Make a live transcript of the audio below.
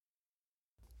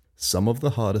Some of the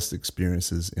hardest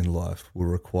experiences in life will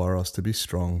require us to be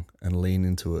strong and lean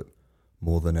into it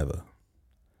more than ever.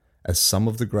 As some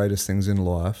of the greatest things in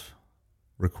life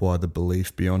require the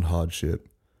belief beyond hardship,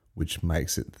 which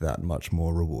makes it that much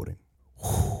more rewarding.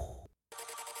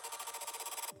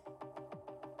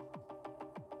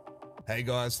 Hey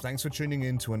guys, thanks for tuning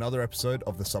in to another episode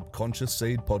of the Subconscious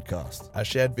Seed podcast. Our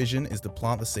shared vision is to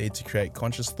plant the seed to create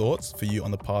conscious thoughts for you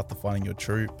on the path to finding your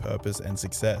true purpose and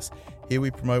success. Here we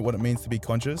promote what it means to be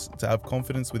conscious, to have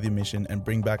confidence with your mission, and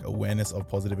bring back awareness of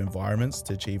positive environments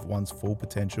to achieve one's full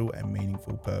potential and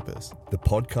meaningful purpose. The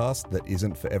podcast that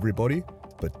isn't for everybody,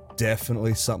 but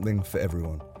definitely something for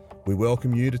everyone. We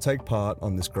welcome you to take part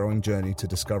on this growing journey to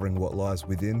discovering what lies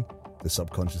within the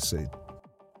subconscious seed.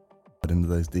 Into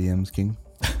those DMs, King.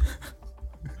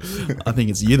 I think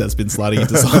it's you that's been sliding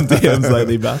into some DMs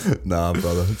lately, Bas. Nah,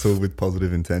 brother, it's all with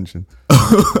positive intention.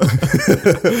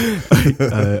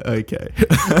 Okay.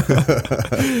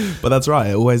 But that's right.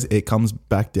 It comes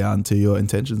back down to your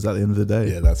intentions at the end of the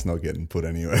day. Yeah, that's not getting put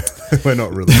anywhere. We're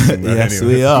not releasing that yes,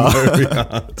 anyway. we are. No, we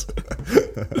aren't.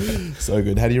 So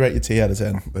good. How do you rate your tea out of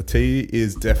 10? The tea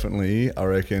is definitely, I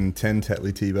reckon, 10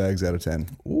 Tetley tea bags out of 10.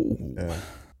 Ooh, yeah.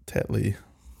 Tetley.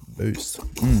 Boost. All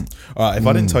right, if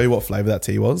I didn't tell you what flavour that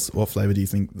tea was, what flavour do you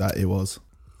think that it was?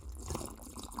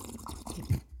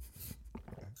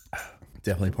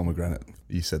 Definitely pomegranate.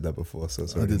 You said that before, so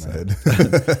it's already in my head.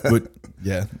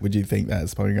 Would you think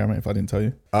that's pomegranate if I didn't tell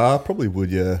you? Probably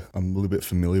would, yeah. I'm a little bit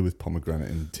familiar with pomegranate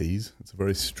in teas. It's a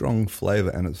very strong flavour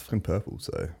and it's fucking purple,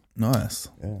 so... Nice.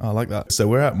 Yeah. I like that. So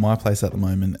we're at my place at the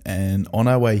moment, and on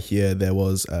our way here, there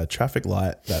was a traffic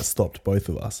light that stopped both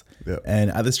of us. Yep.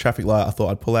 And at this traffic light, I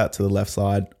thought I'd pull out to the left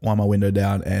side, wind my window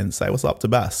down, and say what's up to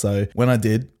Bas. So when I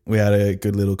did, we had a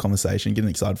good little conversation, getting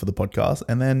excited for the podcast.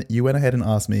 And then you went ahead and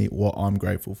asked me what I'm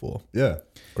grateful for. Yeah.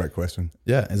 Great question.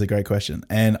 Yeah, it's a great question.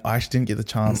 And I actually didn't get the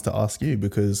chance to ask you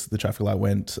because the traffic light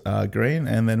went green,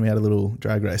 and then we had a little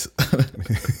drag race.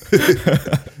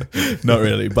 Not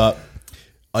really, but...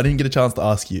 I didn't get a chance to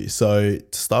ask you. So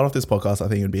to start off this podcast, I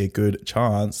think it would be a good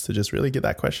chance to just really get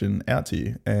that question out to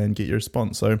you and get your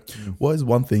response. So what is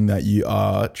one thing that you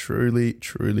are truly,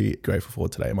 truly grateful for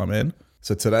today, my man?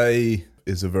 So today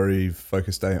is a very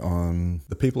focused day on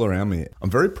the people around me. I'm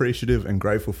very appreciative and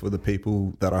grateful for the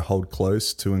people that I hold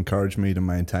close to encourage me to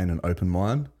maintain an open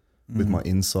mind with my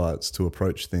insights to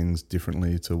approach things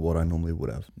differently to what I normally would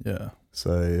have. Yeah.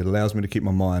 So it allows me to keep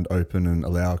my mind open and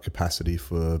allow capacity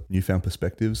for newfound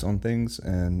perspectives on things,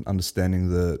 and understanding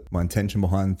that my intention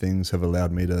behind things have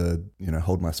allowed me to,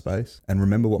 hold my space and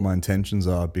remember what my intentions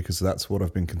are, because that's what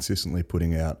I've been consistently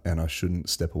putting out and I shouldn't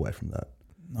step away from that.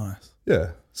 Nice.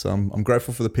 Yeah. So I'm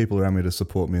grateful for the people around me to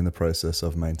support me in the process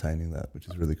of maintaining that, which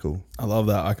is really cool. I love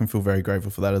that. I can feel very grateful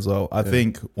for that as well. I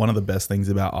think one of the best things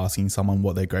about asking someone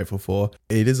what they're grateful for,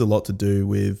 it is a lot to do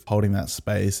with holding that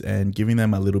space and giving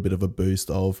them a little bit of a boost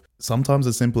of sometimes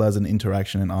as simple as an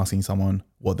interaction, and asking someone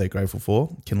what they're grateful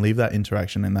for can leave that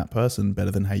interaction and that person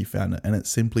better than how you found it. And it's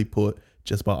simply put,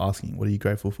 just by asking, what are you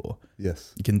grateful for?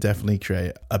 Yes. You can definitely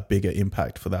create a bigger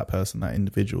impact for that person, that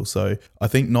individual. So I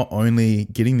think not only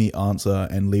getting the answer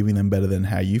and leaving them better than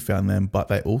how you found them, but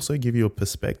they also give you a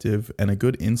perspective and a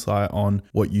good insight on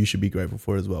what you should be grateful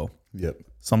for as well. Yep.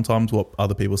 Sometimes what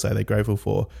other people say they're grateful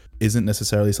for isn't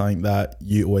necessarily something that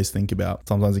you always think about.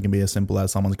 Sometimes it can be as simple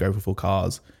as someone's grateful for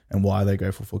cars and why they're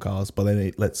grateful for cars, but then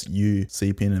it lets you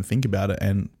seep in and think about it.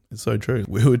 And it's so true.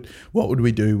 What would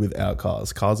we do without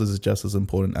cars? Cars is just as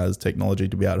important as technology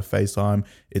to be able to FaceTime.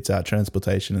 It's our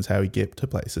transportation. It's how we get to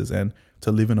places. And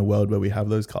to live in a world where we have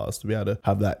those cars, to be able to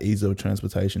have that ease of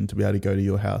transportation, to be able to go to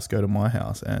your house, go to my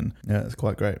house. And yeah, it's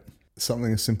quite great.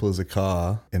 Something as simple as a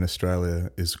car in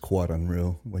Australia is quite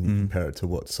unreal when you compare it to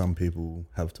what some people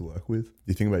have to work with.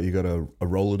 You think about, you got a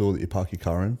roller door that you park your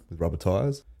car in with rubber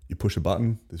tires. You push a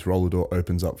button, this roller door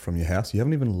opens up from your house. You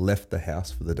haven't even left the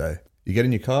house for the day. You get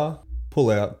in your car, pull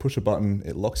out, push a button,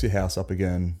 it locks your house up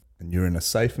again, and you're in a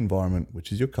safe environment,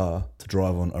 which is your car, to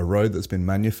drive on a road that's been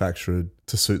manufactured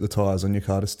to suit the tires on your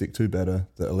car to stick to better,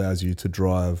 that allows you to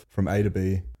drive from A to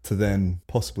B to then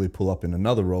possibly pull up in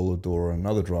another roller door or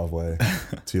another driveway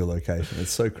to your location.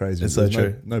 It's so crazy. It's so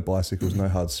true. No bicycles, no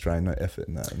hard strain, no effort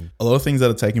in that. And a lot of things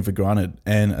that are taken for granted,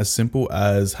 and as simple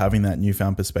as having that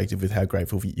newfound perspective with how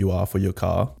grateful you are for your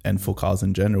car and for cars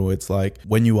in general. It's like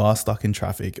when you are stuck in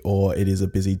traffic or it is a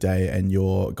busy day and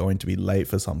you're going to be late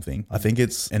for something, I think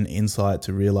it's an insight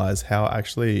to realize how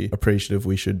actually appreciative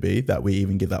we should be that we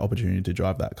even get that opportunity to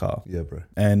drive that car. Yeah, bro.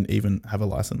 And even have a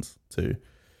license too.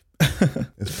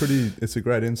 It's a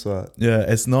great insight. Yeah,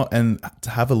 it's not, and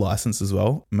to have a license as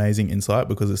well, amazing insight,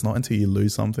 because it's not until you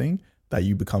lose something that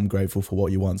you become grateful for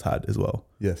what you once had as well.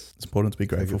 Yes. It's important to be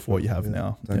grateful for what you have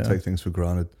now. Don't take things for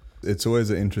granted. It's always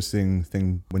an interesting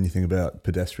thing when you think about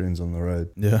pedestrians on the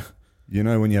road. Yeah. You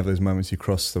know, when you have those moments you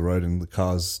cross the road and the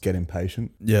cars get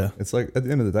impatient. Yeah. It's like at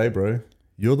the end of the day, bro,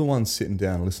 you're the one sitting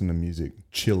down, listening to music,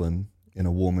 chilling in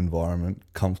a warm environment,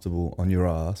 comfortable on your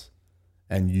ass.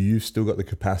 And you've still got the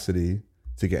capacity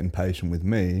to get impatient with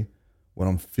me when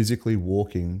I'm physically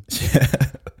walking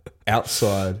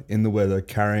outside in the weather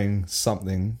carrying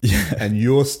something and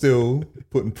you're still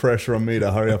putting pressure on me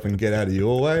to hurry up and get out of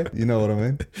your way. You know what I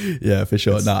mean? Yeah, for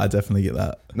sure. No, I definitely get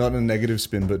that. Not a negative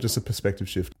spin, but just a perspective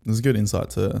shift. It's a good insight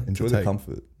to enjoy to the take.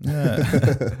 Comfort.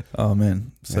 Yeah. Oh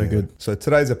man, so good. So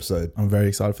today's episode. I'm very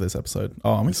excited for this episode.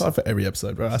 Oh, I'm excited for every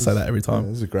episode, bro. I say that every time.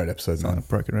 This is a great episode, It's man. like a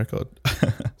broken record.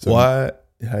 So Why?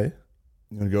 Hey.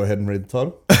 You want to go ahead and read the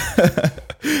title?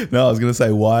 No, I was going to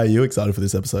say, why are you excited for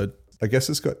this episode? I guess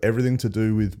it's got everything to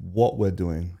do with what we're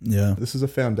doing. Yeah. This is a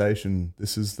foundation.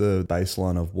 This is the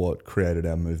baseline of what created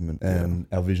our movement and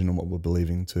our vision and what we're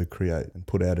believing to create and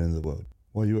put out into the world.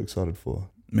 What are you excited for?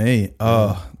 Me?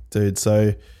 Oh, dude.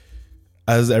 So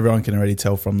as everyone can already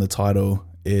tell from the title,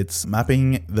 it's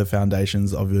mapping the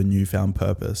foundations of your newfound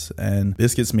purpose. And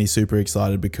this gets me super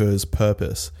excited because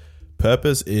purpose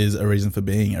is a reason for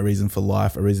being, a reason for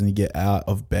life, a reason to get out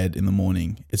of bed in the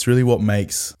morning. It's really what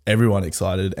makes everyone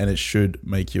excited, and it should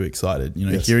make you excited. You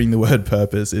know, Yes. Hearing the word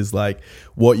purpose is like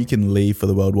what you can leave for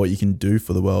the world, what you can do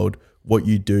for the world, what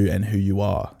you do and who you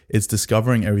are. It's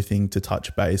discovering everything to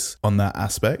touch base on that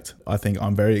aspect. I think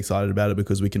I'm very excited about it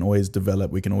because we can always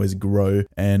develop, we can always grow.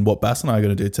 And what Bas and I are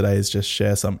going to do today is just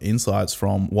share some insights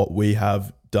from what we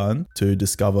have done to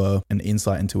discover an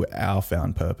insight into our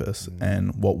found purpose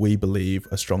and what we believe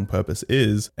a strong purpose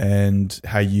is, and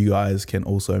how you guys can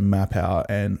also map out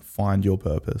and find your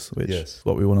purpose, which is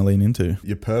what we want to lean into.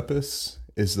 Your purpose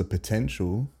is the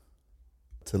potential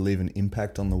to leave an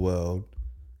impact on the world,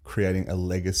 creating a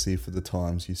legacy for the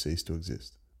times you cease to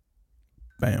exist.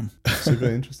 Bam. Super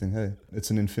interesting, hey?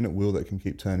 It's an infinite wheel that can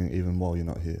keep turning even while you're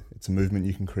not here. It's a movement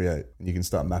you can create, and you can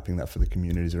start mapping that for the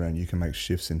communities around you. You can make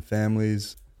shifts in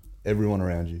families, everyone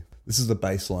around you. This is the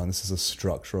baseline. This is the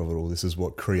structure of it all. This is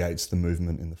what creates the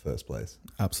movement in the first place.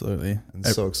 Absolutely. And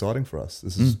it's so exciting for us.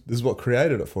 This is what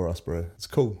created it for us, bro. It's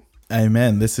cool.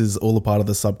 Amen. This is all a part of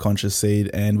the subconscious seed.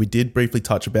 And we did briefly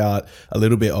touch about a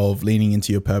little bit of leaning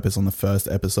into your purpose on the first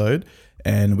episode.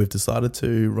 And we've decided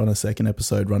to run a second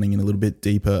episode running in a little bit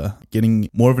deeper, getting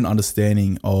more of an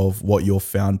understanding of what your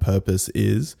found purpose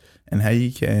is and how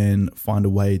you can find a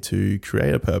way to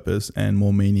create a purpose and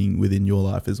more meaning within your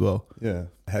life as well. Yeah.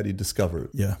 How do you discover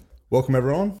it? Yeah. Welcome,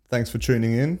 everyone. Thanks for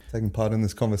tuning in, taking part in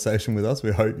this conversation with us.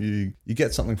 We hope you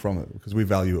get something from it because we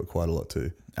value it quite a lot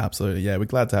too. Absolutely. Yeah, we're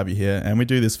glad to have you here. And we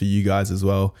do this for you guys as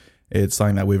well. It's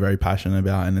something that we're very passionate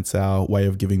about, and it's our way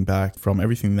of giving back from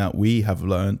everything that we have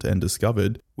learned and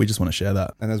discovered. We just want to share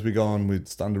that. And as we go on, we're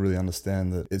starting to really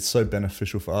understand that it's so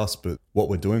beneficial for us, but what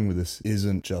we're doing with this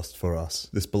isn't just for us.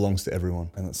 This belongs to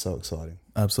everyone, and it's so exciting.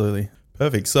 Absolutely.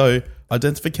 Perfect. So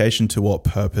identification to what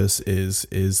purpose is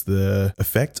the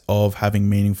effect of having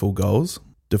meaningful goals.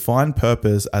 Define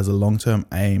purpose as a long-term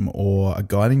aim or a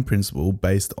guiding principle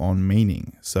based on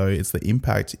meaning. So it's the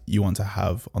impact you want to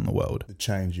have on the world. The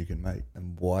change you can make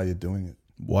and why you're doing it.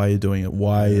 Why you're doing it.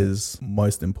 Why is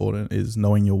most important, is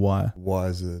knowing your why. Why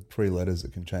is the 3 letters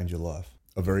that can change your life.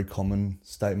 A very common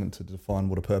statement to define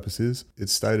what a purpose is.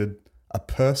 It's stated, a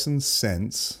person's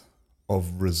sense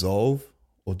of resolve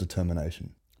or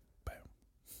determination. Bam.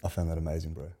 I found that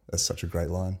amazing, bro. That's such a great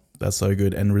line. That's so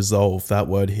good. And resolve, that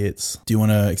word hits. Do you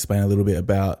want to explain a little bit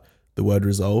about the word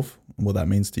resolve and what that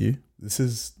means to you?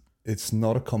 It's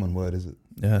not a common word, is it?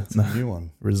 Yeah. It's a new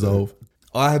one. Resolve.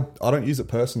 So I don't use it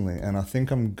personally, and I think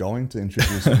I'm going to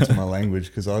introduce it into my language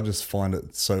because I just find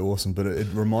it so awesome. But it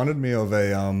reminded me of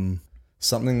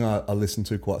something I listened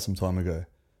to quite some time ago.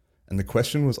 And the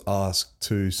question was asked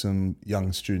to some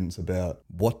young students about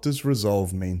what does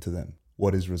resolve mean to them?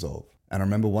 What is resolve? And I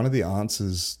remember one of the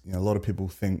answers, a lot of people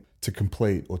think to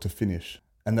complete or to finish.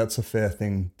 And that's a fair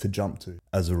thing to jump to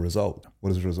as a result. What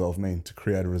does resolve mean? To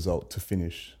create a result, to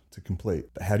finish, to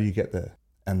complete. But how do you get there?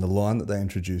 And the line that they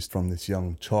introduced from this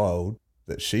young child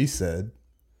that she said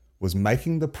was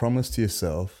making the promise to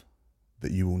yourself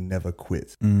that you will never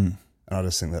quit. And I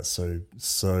just think that's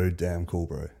so damn cool,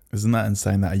 bro. Isn't that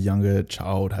insane that a younger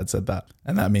child had said that?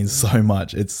 And that means so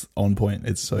much. It's on point.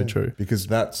 It's so true. Because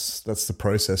that's the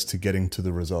process to getting to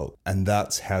the result. And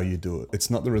that's how you do it. It's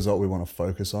not the result we want to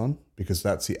focus on because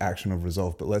that's the action of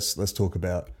resolve. But let's talk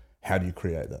about How do you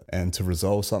create that? And to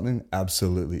resolve something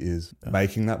absolutely is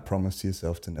making that promise to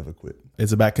yourself to never quit.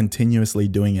 It's about continuously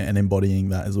doing it and embodying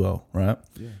that as well, right?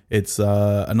 Yeah. It's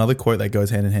another quote that goes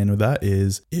hand in hand with that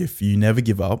is, if you never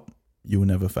give up, you will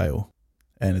never fail.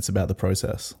 And it's about the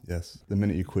process. Yes. The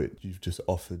minute you quit, you've just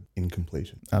offered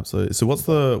incompletion. Absolutely. So what's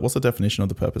the definition of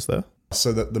the purpose there?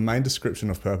 So that the main description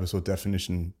of purpose or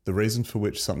definition, the reason for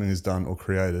which something is done or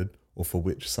created or for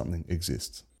which something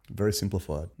exists. Very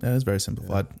simplified. Yeah, it's very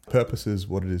simplified. Yeah. Purpose is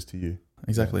what it is to you.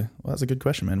 Exactly. Well, that's a good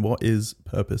question, man. What is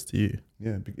purpose to you?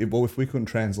 Yeah. Well, if we couldn't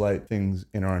translate things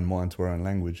in our own mind to our own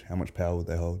language, how much power would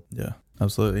they hold? Yeah,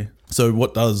 absolutely. So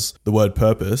what does the word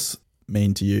purpose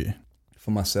mean to you?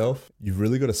 For myself, you've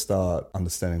really got to start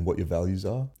understanding what your values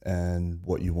are and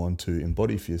what you want to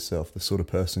embody for yourself, the sort of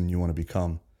person you want to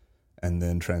become, and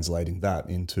then translating that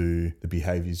into the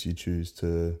behaviors you choose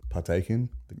to partake in,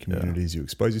 the communities you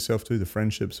expose yourself to, the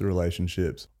friendships, the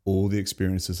relationships, all the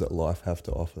experiences that life have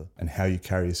to offer, and how you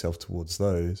carry yourself towards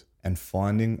those, and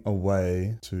finding a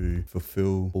way to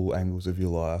fulfill all angles of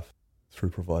your life through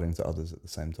providing to others at the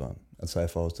same time. I'd say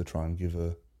if I was to try and give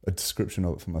a description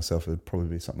of it for myself, it would probably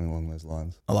be something along those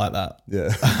lines. I like that.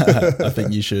 Yeah. I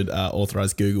think you should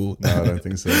authorize Google. No, I don't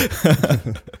think so.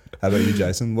 How about you,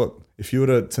 Jason? What if you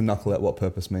were to knuckle out what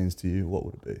purpose means to you, what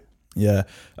would it be? Yeah.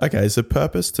 Okay. So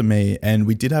purpose to me, and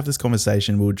we did have this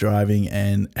conversation, we were driving,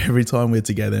 and every time we're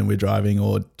together and we're driving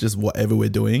or just whatever we're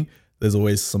doing, there's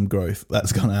always some growth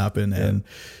that's going to happen. Yeah. And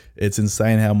it's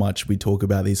insane how much we talk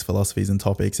about these philosophies and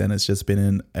topics, and it's just been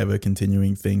an ever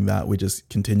continuing thing that we just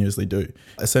continuously do.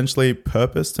 Essentially,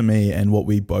 purpose to me, and what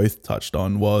we both touched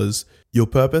on, was your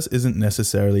purpose isn't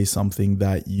necessarily something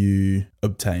that you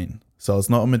obtain. So it's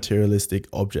not a materialistic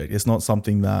object. It's not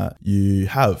something that you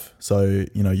have. So,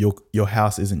 your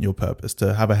house isn't your purpose.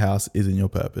 To have a house isn't your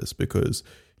purpose, because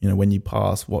when you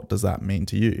pass, what does that mean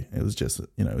to you? It was just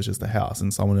a house,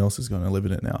 and someone else is going to live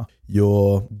in it now.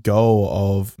 Your goal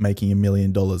of making $1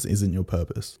 million isn't your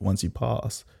purpose. Once you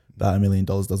pass, that $1 million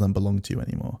doesn't belong to you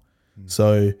anymore.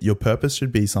 So your purpose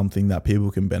should be something that people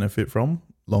can benefit from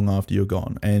long after you're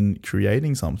gone, and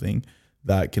creating something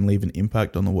that can leave an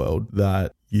impact on the world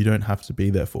that you don't have to be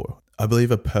there for. I believe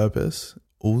a purpose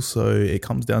also, it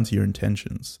comes down to your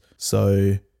intentions.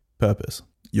 So purpose.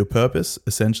 Your purpose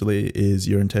essentially is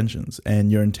your intentions,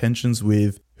 and your intentions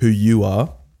with who you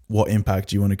are, what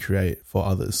impact you want to create for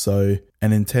others. So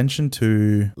an intention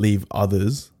to leave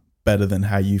others better than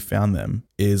how you found them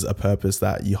is a purpose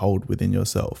that you hold within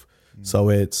yourself. So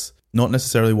it's not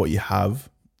necessarily what you have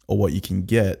or what you can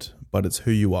get, but it's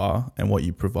who you are and what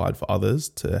you provide for others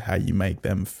to how you make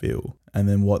them feel, and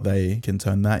then what they can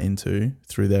turn that into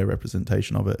through their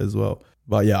representation of it as well.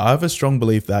 But yeah, I have a strong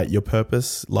belief that your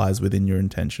purpose lies within your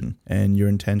intention, and your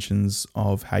intentions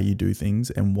of how you do things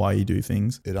and why you do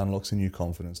things. It unlocks a new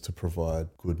confidence to provide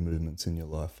good movements in your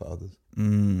life for others.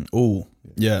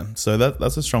 Yeah. So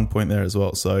that's a strong point there as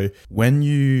well. So when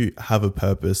you have a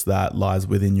purpose that lies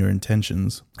within your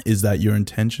intentions, is that your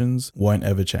intentions won't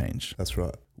ever change. That's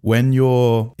right. When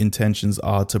your intentions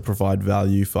are to provide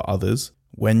value for others,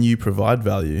 when you provide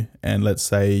value, and let's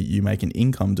say you make an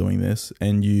income doing this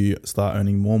and you start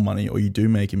earning more money, or you do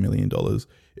make $1 million,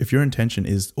 if your intention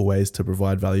is always to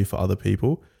provide value for other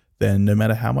people, then no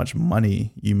matter how much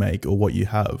money you make or what you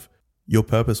have, your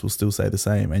purpose will still stay the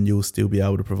same, and you'll still be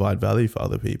able to provide value for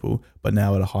other people, but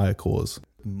now at a higher cause.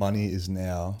 Money is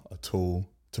now a tool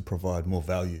to provide more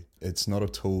value. It's not a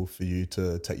tool for you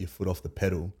to take your foot off the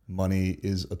pedal. Money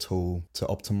is a tool to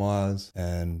optimize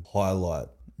and highlight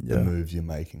the moves you're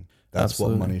making. That's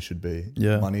Absolutely. What money should be.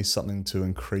 Yeah. Money is something to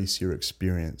increase your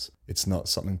experience. It's not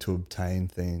something to obtain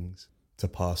things, to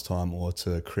pass time, or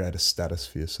to create a status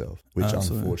for yourself, which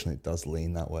Absolutely. Unfortunately does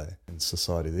lean that way in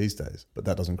society these days. But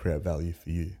that doesn't create value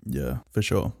for you. Yeah, for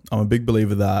sure. I'm a big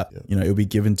believer that, it'll be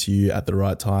given to you at the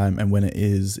right time. And when it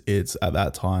is, it's at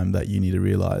that time that you need to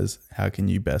realize how can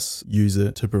you best use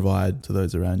it to provide to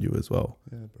those around you as well.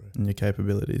 Yeah, bro. And your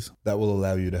capabilities. That will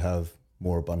allow you to have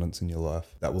more abundance in your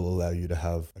life. That will allow you to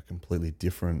have a completely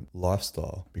different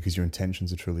lifestyle, because your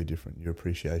intentions are truly different. Your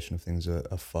appreciation of things are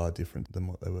far different than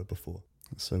what they were before.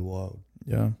 It's so wild.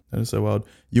 Yeah, that is so wild.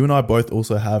 You and I both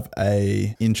also have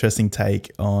a interesting take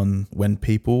on when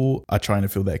people are trying to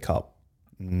fill their cup.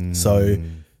 So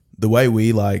the way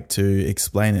we like to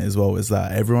explain it as well is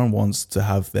that everyone wants to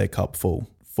have their cup full.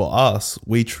 For us,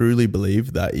 we truly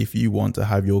believe that if you want to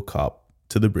have your cup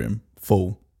to the brim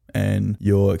full and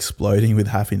you're exploding with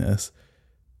happiness,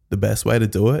 the best way to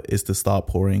do it is to start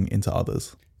pouring into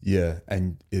others. Yeah,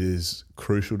 and it is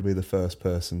crucial to be the first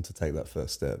person to take that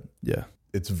first step. Yeah.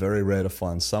 It's very rare to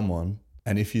find someone,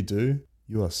 and if you do,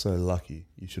 You are so lucky.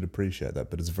 You should appreciate that.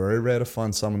 But it's very rare to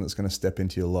find someone that's going to step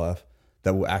into your life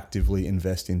that will actively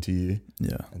invest into you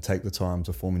and take the time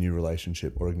to form a new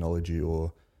relationship or acknowledge you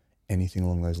or anything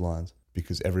along those lines,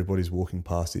 because everybody's walking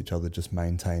past each other just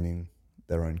maintaining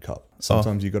their own cup.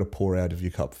 Sometimes you've got to pour out of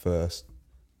your cup first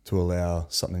to allow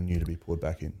something new to be poured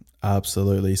back in.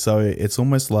 Absolutely. So it's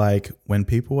almost like when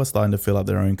people are starting to fill up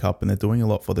their own cup and they're doing a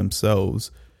lot for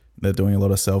themselves, they're doing a lot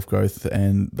of self-growth,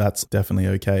 and that's definitely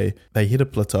okay. They hit a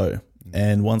plateau.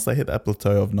 And once they hit that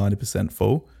plateau of 90%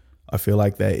 full, I feel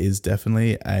like there is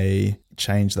definitely a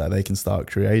change that they can start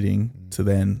creating to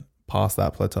then pass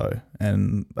that plateau.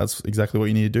 And that's exactly what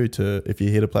you need to do. If you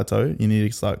hit a plateau, you need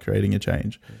to start creating a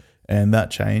change. And that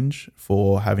change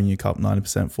for having your cup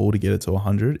 90% full to get it to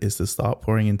 100 is to start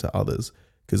pouring into others.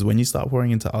 Because when you start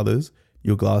pouring into others,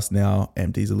 your glass now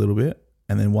empties a little bit.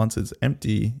 And then once it's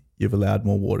empty, you've allowed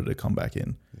more water to come back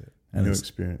in. Yeah. And New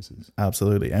experiences.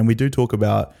 Absolutely. And we do talk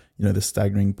about, the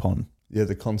staggering pond. Yeah,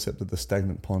 the concept of the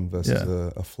stagnant pond versus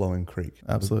a flowing creek.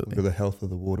 Absolutely. Look at the health of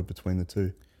the water between the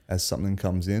two. As something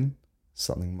comes in,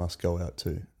 something must go out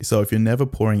too. So if you're never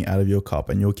pouring out of your cup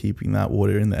and you're keeping that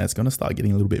water in there, it's going to start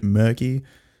getting a little bit murky.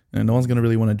 And no one's going to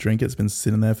really want to drink it. It's been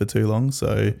sitting there for too long.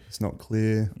 So it's not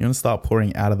clear. You're going to start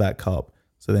pouring out of that cup.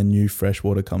 So then new fresh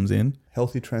water comes in.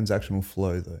 Healthy transactional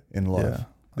flow though in life. Yeah.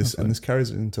 This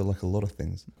carries it into like a lot of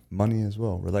things. Money as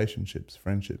well, relationships,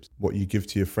 friendships. What you give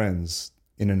to your friends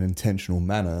in an intentional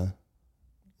manner,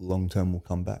 long term will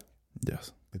come back.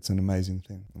 Yes. It's an amazing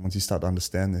thing. And once you start to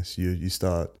understand this, you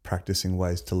start practicing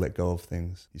ways to let go of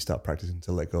things. You start practicing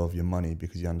to let go of your money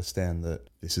because you understand that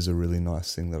this is a really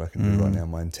nice thing that I can do right now.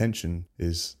 My intention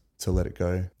is to let it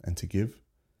go and to give,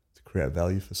 to create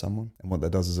value for someone. And what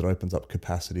that does is it opens up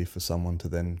capacity for someone to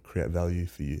then create value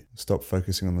for you. Stop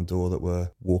focusing on the door that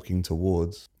we're walking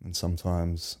towards and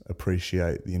sometimes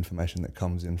appreciate the information that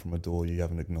comes in from a door you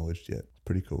haven't acknowledged yet. It's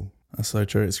pretty cool. That's so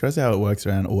true. It's crazy how it works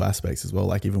around all aspects as well,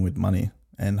 like even with money.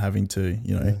 And having to,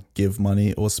 give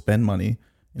money or spend money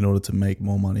in order to make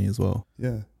more money as well.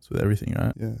 Yeah. It's with everything,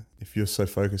 right? Yeah. If you're so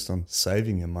focused on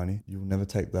saving your money, you'll never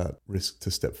take that risk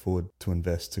to step forward, to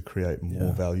invest, to create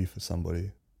more value for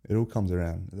somebody. It all comes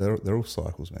around. They're all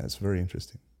cycles, man. It's very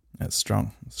interesting. That's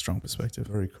strong. Strong perspective.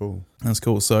 Very cool. That's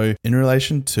cool. So in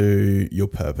relation to your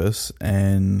purpose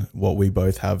and what we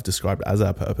both have described as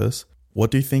our purpose, what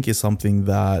do you think is something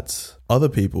that other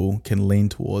people can lean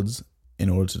towards in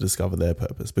order to discover their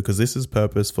purpose? Because this is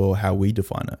purpose for how we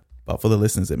define it. But for the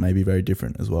listeners, it may be very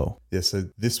different as well. Yeah, so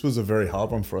this was a very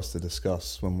hard one for us to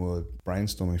discuss when we were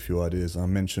brainstorming a few ideas. I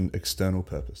mentioned external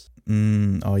purpose.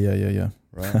 Oh, yeah.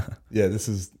 Right? Yeah, this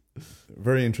is a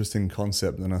very interesting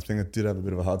concept, and I think I did have a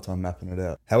bit of a hard time mapping it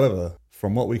out. However,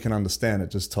 from what we can understand,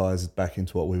 it just ties back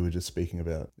into what we were just speaking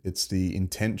about. It's the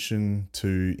intention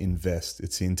to invest.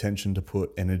 It's the intention to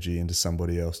put energy into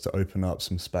somebody else, to open up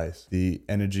some space. The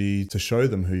energy to show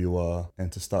them who you are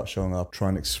and to start showing up, try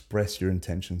and express your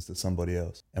intentions to somebody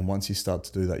else. And once you start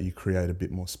to do that, you create a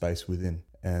bit more space within.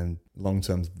 And long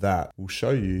term, that will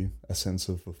show you a sense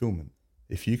of fulfillment.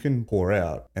 If you can pour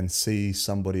out and see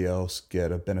somebody else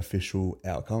get a beneficial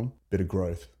outcome, bit of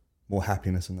growth, more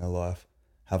happiness in their life,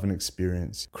 have an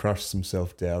experience, crush some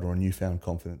self-doubt or a newfound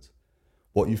confidence,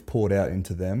 what you've poured out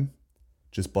into them,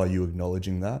 just by you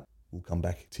acknowledging that, will come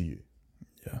back to you.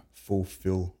 Yeah.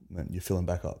 Fulfillment. You're filling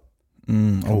back up.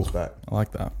 Comes back. I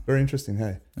like that. Very interesting,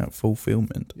 hey?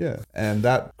 Fulfillment. Yeah. And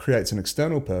that creates an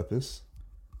external purpose,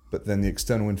 but then the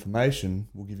external information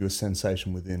will give you a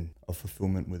sensation within, of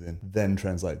fulfillment within, then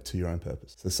translate to your own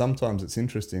purpose. So sometimes it's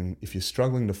interesting, if you're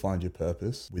struggling to find your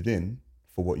purpose within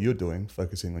for what you're doing,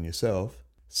 focusing on yourself,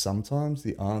 sometimes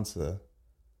the answer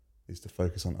is to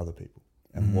focus on other people.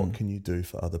 And what can you do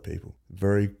for other people?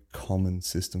 Very common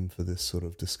system for this sort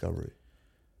of discovery.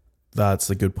 That's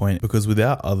a good point. Because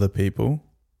without other people,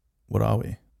 what are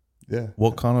we? Yeah.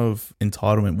 What kind of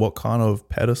entitlement, what kind of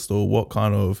pedestal, what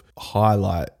kind of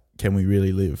highlight can we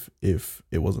really live if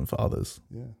it wasn't for others?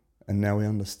 Yeah. And now we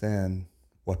understand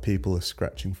why people are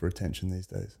scratching for attention these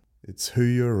days. It's who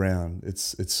you're around.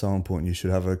 It's so important. You should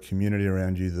have a community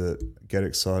around you that get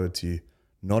excited to you,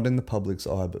 not in the public's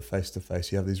eye, but face to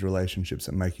face. You have these relationships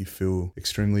that make you feel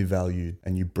extremely valued,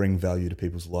 and you bring value to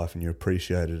people's life and you're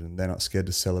appreciated, and they're not scared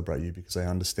to celebrate you because they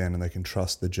understand and they can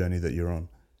trust the journey that you're on,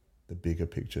 the bigger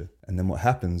picture. And then what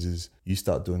happens is you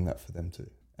start doing that for them too.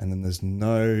 And then there's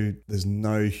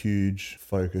no huge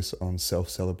focus on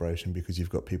self-celebration because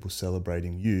you've got people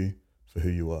celebrating you for who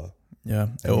you are. Yeah.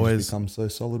 And you just become so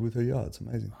solid with who you are. It's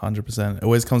amazing. 100%. It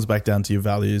always comes back down to your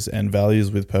values, and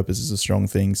values with purpose is a strong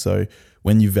thing. So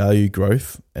when you value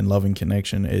growth and love and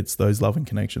connection, it's those love and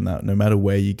connection that no matter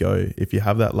where you go, if you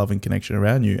have that love and connection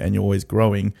around you and you're always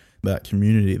growing, that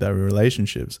community, that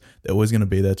relationships, they're always going to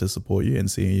be there to support you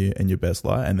and see you in your best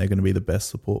light, and they're going to be the best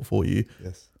support for you.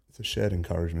 Yes. It's a shared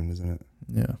encouragement, isn't it?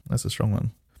 Yeah, that's a strong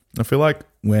one. I feel like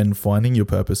when finding your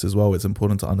purpose as well, it's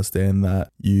important to understand that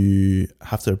you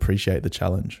have to appreciate the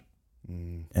challenge.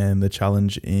 And the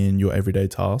challenge in your everyday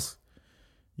tasks,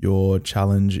 your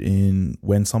challenge in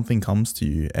when something comes to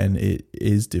you and it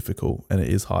is difficult and it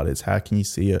is hard. It's how can you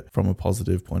see it from a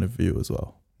positive point of view as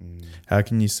well? How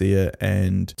can you see it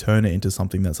and turn it into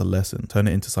something that's a lesson, turn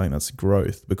it into something that's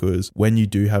growth? Because when you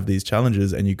do have these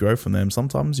challenges and you grow from them,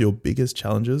 sometimes your biggest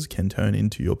challenges can turn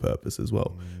into your purpose as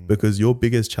well. Because your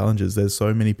biggest challenges, there's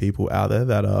so many people out there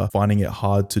that are finding it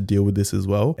hard to deal with this as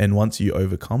well. And once you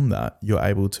overcome that, you're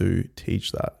able to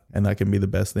teach that. And that can be the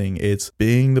best thing. It's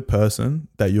being the person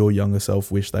that your younger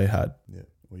self wished they had. Yeah.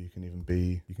 Or you can even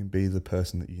be the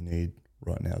person that you need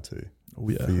right now too. Oh,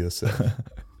 yeah. For yourself.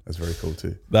 That's very cool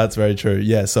too. That's very true.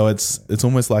 Yeah. So it's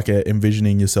almost like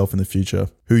envisioning yourself in the future.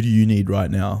 Who do you need right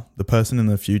now? The person in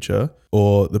the future,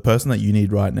 or the person that you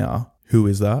need right now? Who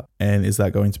is that? And is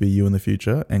that going to be you in the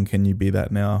future? And can you be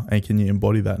that now? And can you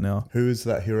embody that now? Who is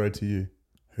that hero to you?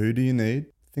 Who do you need?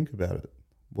 Think about it.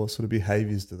 What sort of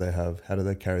behaviors do they have? How do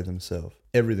they carry themselves?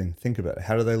 Everything. Think about it.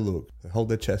 How do they look? They hold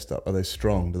their chest up. Are they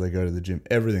strong? Do they go to the gym?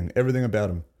 Everything about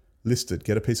them. List it.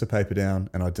 Get a piece of paper down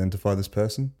and identify this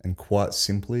person, and quite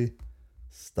simply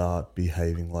start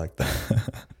behaving like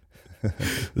that.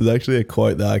 There's actually a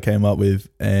quote that I came up with,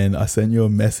 and I sent you a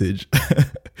message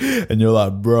and you're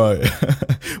like, bro,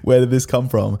 where did this come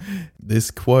from?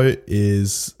 This quote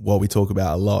is what we talk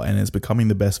about a lot, and it's becoming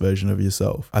the best version of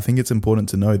yourself. I think it's important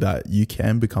to know that you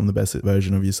can become the best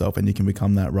version of yourself, and you can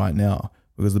become that right now,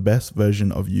 because the best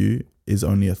version of you is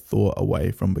only a thought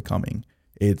away from becoming.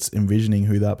 It's envisioning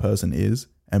who that person is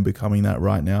and becoming that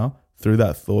right now. Through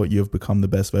that thought, you've become the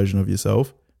best version of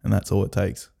yourself. And that's all it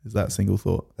takes, is that single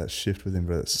thought. That shift within,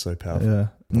 bro, that's so powerful. Yeah.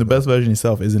 And the best version of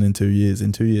yourself isn't in 2 years.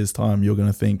 In 2 years' time, you're going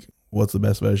to think, what's the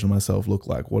best version of myself look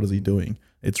like? What is he doing?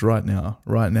 It's right now.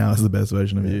 Right now is the best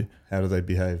version of you. How do they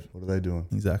behave? What are they doing?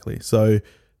 Exactly. So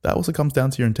that also comes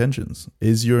down to your intentions.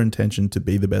 Is your intention to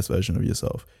be the best version of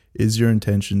yourself? Is your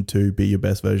intention to be your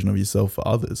best version of yourself for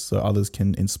others, so others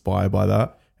can inspire by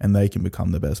that and they can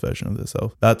become the best version of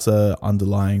themselves? That's a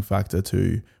underlying factor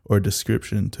to, or a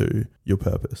description to, your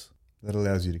purpose. That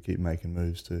allows you to keep making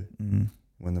moves too.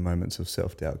 When the moments of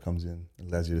self-doubt comes in,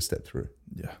 it allows you to step through.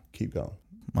 Yeah. Keep going.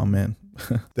 My man.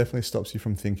 Definitely stops you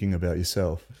from thinking about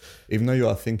yourself, even though you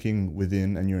are thinking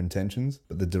within and your intentions,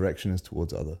 but the direction is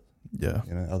towards other. Yeah.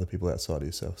 Other people outside of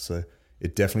yourself. So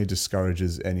it definitely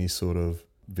discourages any sort of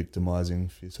victimizing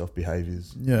for yourself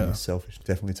behaviors. Yeah. Selfish.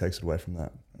 Definitely takes it away from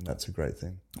that. And that's a great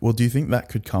thing. Well, do you think that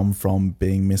could come from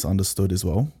being misunderstood as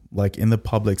well? Like in the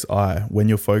public's eye, when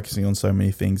you're focusing on so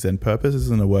many things, and purpose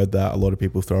isn't a word that a lot of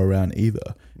people throw around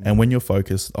either. And when you're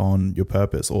focused on your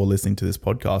purpose or listening to this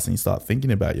podcast and you start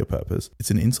thinking about your purpose, it's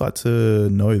an insight to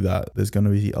know that there's going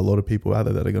to be a lot of people out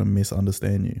there that are going to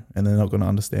misunderstand you, and they're not going to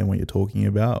understand what you're talking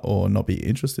about or not be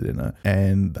interested in it.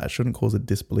 And that shouldn't cause a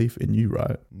disbelief in you,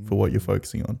 right? For what you're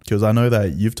focusing on. Because I know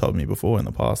that you've told me before in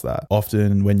the past that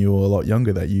often when you were a lot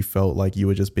younger that you felt like you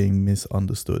were just being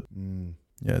misunderstood.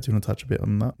 Yeah, do you want to touch a bit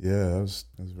on that? Yeah, that was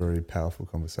a very powerful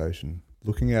conversation.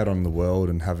 Looking out on the world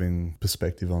and having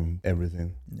perspective on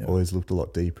everything. Always looked a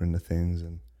lot deeper into things,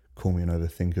 and call me an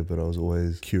overthinker, but I was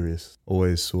always curious.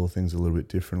 Always saw things a little bit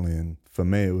differently. And for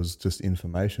me, it was just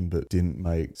information, but didn't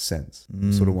make sense.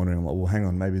 Sort of wondering, like, well, hang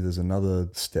on, maybe there's another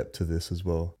step to this as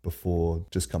well before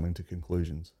just coming to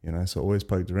conclusions, So I always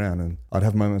poked around, and I'd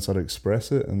have moments I'd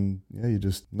express it, and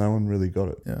no one really got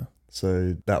it. Yeah.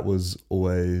 So that was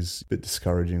always a bit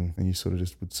discouraging, and you sort of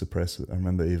just would suppress it. I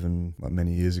remember even like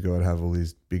many years ago, I'd have all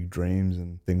these big dreams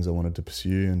and things I wanted to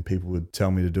pursue, and people would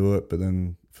tell me to do it. But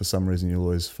then for some reason, you'll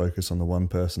always focus on the one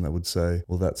person that would say,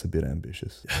 well, that's a bit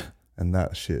ambitious. And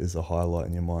that shit is a highlight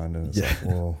in your mind. And it's like,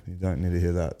 well, you don't need to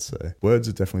hear that. So words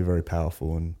are definitely very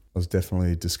powerful. And I was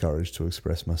definitely discouraged to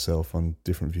express myself on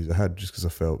different views I had, just because I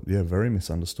felt, very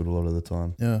misunderstood a lot of the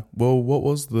time. Yeah. Well, what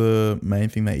was the main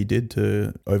thing that you did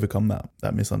to overcome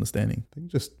that misunderstanding? I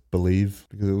think just believe,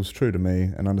 because it was true to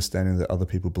me, and understanding that other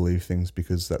people believe things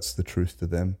because that's the truth to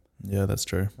them. Yeah, that's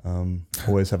true.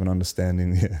 Always have an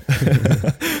understanding.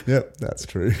 Yep, that's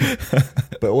true.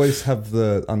 But always have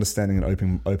the understanding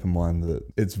and open mind that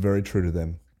it's very true to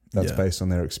them. That's based on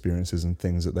their experiences and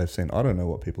things that they've seen. I don't know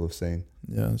what people have seen.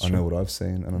 Yeah, I know what I've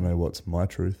seen and I know what's my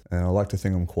truth. And I like to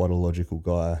think I'm quite a logical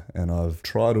guy, and I've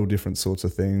tried all different sorts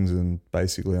of things, and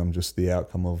basically I'm just the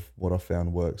outcome of what I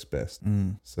found works best.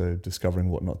 So discovering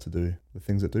what not to do, the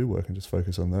things that do work, and just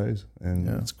focus on those. And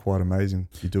it's quite amazing.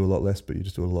 You do a lot less, but you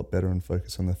just do a lot better and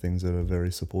focus on the things that are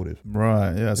very supportive.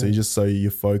 Right. Yeah. So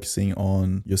you're focusing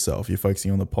on yourself, you're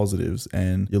focusing on the positives,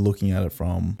 and you're looking at it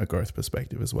from a growth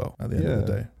perspective as well at the end of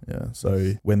the day. Yeah.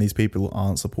 So when these people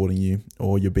aren't supporting you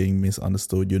or you're being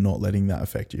misunderstood, you're not letting that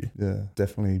affect you. Yeah,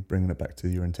 definitely bringing it back to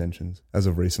your intentions. As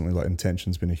of recently, like,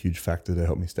 intention's been a huge factor to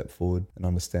help me step forward and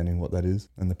understanding what that is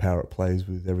and the power it plays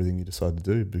with everything you decide to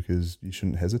do, because you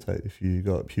shouldn't hesitate. If you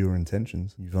got pure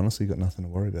intentions, you've honestly got nothing to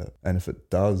worry about. And if it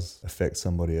does affect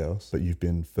somebody else, but you've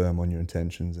been firm on your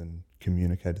intentions and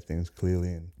communicated things clearly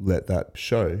and let that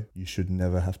show, you should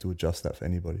never have to adjust that for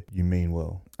anybody. You mean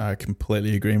well. I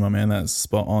completely agree, my man. That's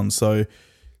spot on. So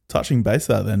touching base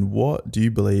that, then, what do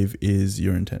you believe is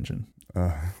your intention?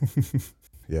 Yeah,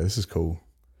 this is cool.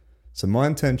 So my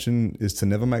intention is to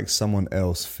never make someone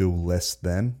else feel less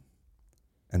than.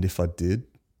 And if I did,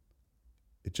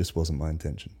 it just wasn't my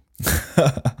intention.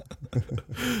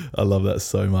 I love that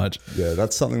so much. Yeah,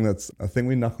 that's something I think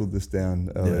we knuckled this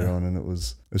down earlier on, and it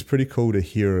was pretty cool to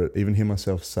hear it, even hear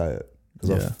myself say it, because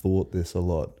I've thought this a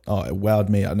lot. Oh, it wowed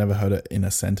me. I'd never heard it in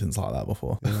a sentence like that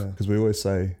before. Yeah, because we always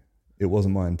say it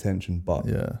wasn't my intention, but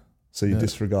so you're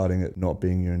disregarding it not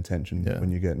being your intention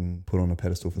when you're getting put on a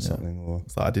pedestal for something, or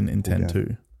so I didn't intend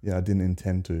to. Yeah, I didn't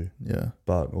intend to. Yeah,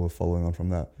 or following on from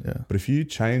that. Yeah, but if you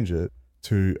change it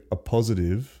to a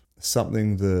positive,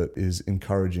 something that is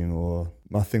encouraging, or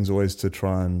my thing's always to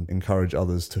try and encourage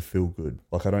others to feel good.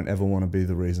 Like, I don't ever want to be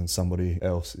the reason somebody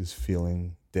else is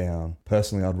feeling down.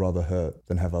 Personally, I'd rather hurt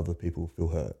than have other people feel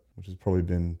hurt, which has probably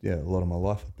been, a lot of my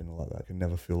life I've been like that. I can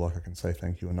never feel like I can say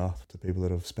thank you enough to people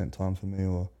that have spent time for me.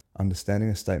 Or understanding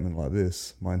a statement like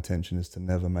this, my intention is to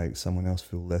never make someone else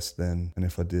feel less than, and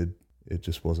if I did, it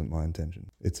just wasn't my intention.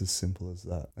 It's as simple as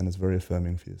that. And it's very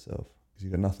affirming for yourself, because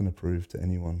you've got nothing to prove to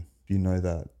anyone. You know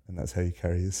that, and that's how you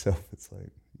carry yourself. It's like,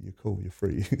 you're cool, you're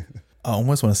free. I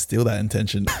almost want to steal that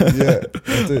intention. Yeah,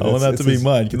 I do. I want that to be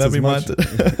mine. Can that be mine?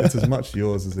 It's as much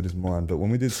yours as it is mine. But when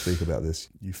we did speak about this,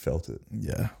 you felt it.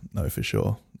 Yeah, no, for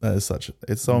sure. That is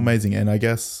it's so amazing. And I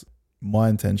guess my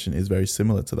intention is very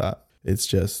similar to that. It's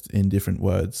just in different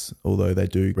words, although they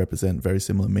do represent very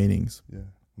similar meanings. Yeah.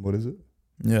 What is it?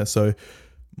 Yeah, so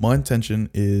my intention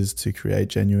is to create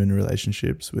genuine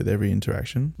relationships with every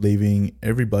interaction, leaving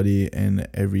everybody and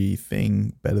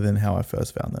everything better than how I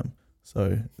first found them.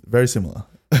 So very similar.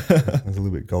 That's a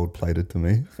little bit gold-plated to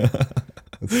me.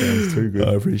 That sounds too good.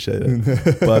 I appreciate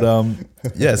it. But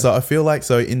so I feel like,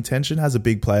 intention has a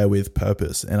big player with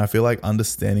purpose. And I feel like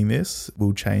understanding this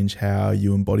will change how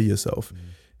you embody yourself.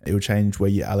 It will change where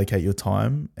you allocate your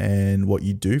time and what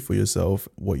you do for yourself,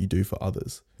 what you do for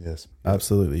others. Yes.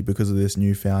 Absolutely. Because of this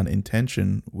newfound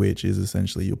intention, which is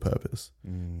essentially your purpose.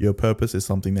 Your purpose is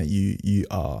something that you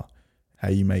are, how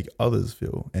you make others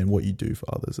feel, and what you do for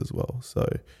others as well. So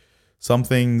some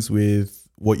things with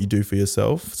what you do for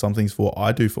yourself, some things for what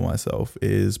I do for myself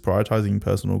is prioritizing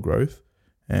personal growth.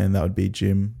 And that would be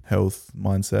gym, health,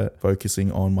 mindset,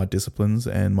 focusing on my disciplines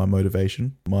and my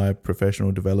motivation, my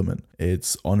professional development.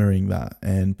 It's honoring that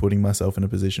and putting myself in a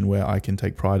position where I can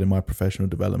take pride in my professional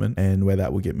development and where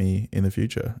that will get me in the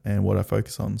future and what I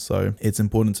focus on. So it's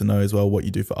important to know as well what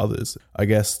you do for others. I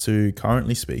guess to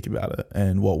currently speak about it,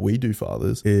 and what we do for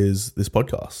others is this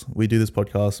podcast. We do this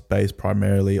podcast based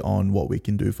primarily on what we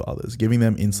can do for others, giving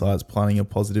them insights, planting a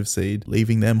positive seed,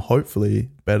 leaving them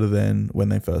hopefully better than when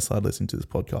they first started listening to this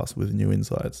podcast with new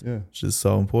insights, which is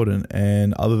so important.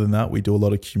 And other than that, we do a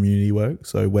lot of community work.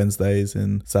 So Wednesdays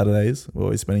and Saturdays, we're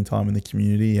always spending time in the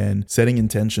community and setting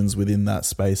intentions within that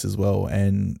space as well,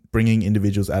 and bringing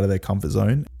individuals out of their comfort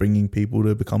zone, bringing people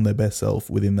to become their best self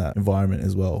within that environment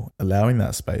as well, allowing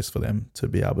that space for them to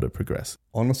be able to progress.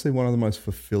 Honestly, one of the most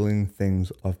fulfilling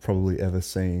things I've probably ever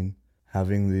seen,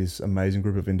 having this amazing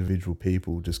group of individual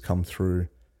people just come through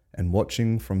and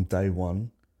watching from day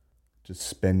one, just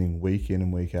spending week in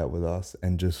and week out with us,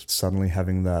 and just suddenly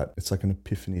having that, it's like an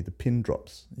epiphany, the pin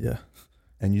drops. Yeah.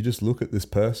 And you just look at this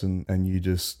person and you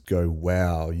just go,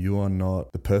 wow, you are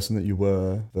not the person that you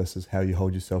were versus how you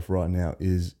hold yourself right now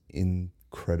is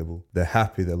incredible. They're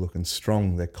happy, they're looking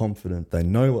strong, they're confident, they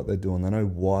know what they're doing, they know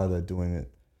why they're doing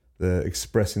it. They're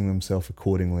expressing themselves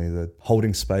accordingly, they're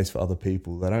holding space for other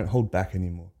people, they don't hold back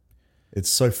anymore. It's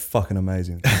so fucking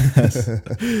amazing.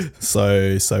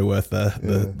 so worth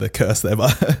the curse there,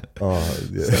 but Oh,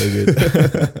 yeah. so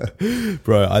good.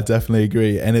 Bro, I definitely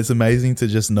agree. And it's amazing to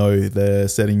just know they're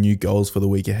setting new goals for the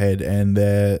week ahead and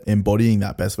they're embodying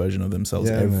that best version of themselves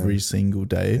every single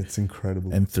day. It's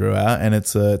incredible. And throughout. And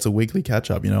it's a weekly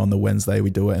catch up. You know, on the Wednesday we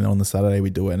do it and on the Saturday we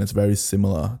do it. And it's very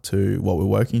similar to what we're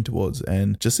working towards.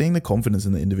 And just seeing the confidence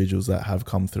in the individuals that have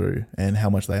come through and how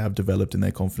much they have developed in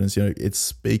their confidence. You know, it's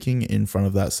speaking in front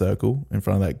of that circle, in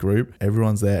front of that group.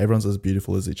 Everyone's there. Everyone's as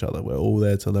beautiful as each other. We're all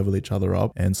there to level each other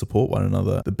up and support one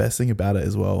another. The best thing about it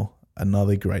as well,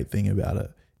 another great thing about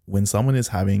it, when someone is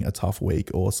having a tough week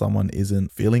or someone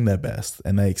isn't feeling their best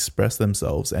and they express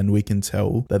themselves and we can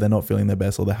tell that they're not feeling their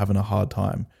best or they're having a hard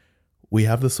time, we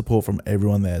have the support from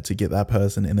everyone there to get that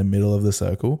person in the middle of the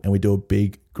circle and we do a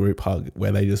big group hug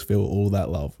where they just feel all that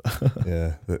love.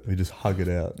 Yeah, we just hug it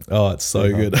out. Oh, it's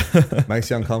so good. Makes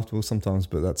you uncomfortable sometimes,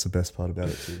 but that's the best part about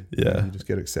it too. Yeah. You just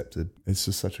get accepted. It's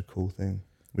just such a cool thing.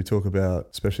 We talk about,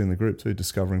 especially in the group too,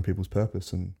 discovering people's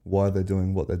purpose and why they're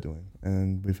doing what they're doing.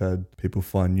 And we've had people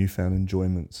find newfound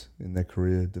enjoyments in their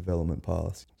career development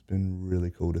paths. It's been really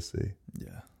cool to see.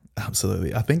 Yeah.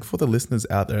 Absolutely. I think for the listeners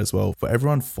out there as well, for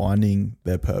everyone finding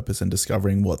their purpose and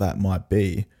discovering what that might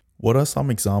be, what are some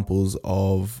examples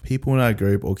of people in our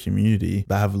group or community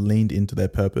that have leaned into their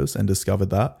purpose and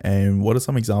discovered that? And what are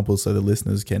some examples so the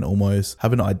listeners can almost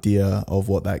have an idea of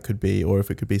what that could be, or if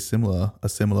it could be a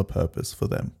similar purpose for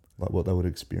them? Like what they would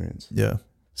experience. Yeah.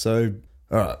 So,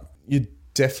 all right, you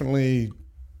definitely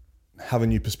have a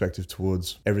new perspective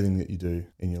towards everything that you do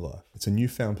in your life. It's a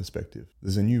newfound perspective.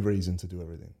 There's a new reason to do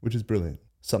everything, which is brilliant.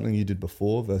 Something you did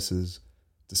before versus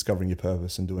discovering your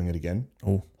purpose and doing it again.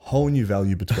 Oh, Whole new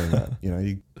value between that. You know,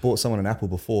 you bought someone an apple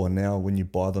before, and now when you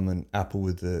buy them an apple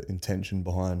with the intention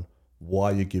behind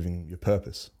why you're giving your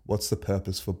purpose. What's the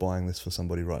purpose for buying this for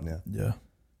somebody right now? yeah.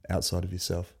 Outside of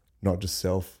yourself. Not just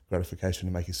self-gratification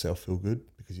to make yourself feel good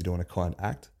because you're doing a kind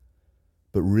act,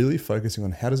 but really focusing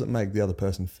on how does it make the other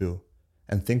person feel?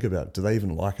 And think about, do they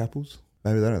even like apples?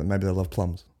 Maybe they don't. Maybe they love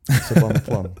plums. So buy them a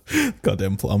plum.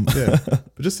 Goddamn plum. Yeah.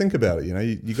 But just think about it. You know,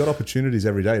 you got opportunities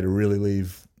every day to really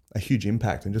leave a huge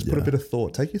impact and just put a bit of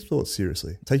thought. Take your thoughts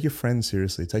seriously. Take your friends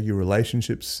seriously. Take your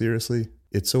relationships seriously.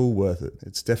 It's all worth it.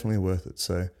 It's definitely worth it.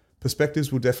 So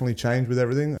perspectives will definitely change with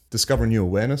everything. Discover a new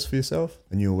awareness for yourself,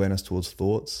 a new awareness towards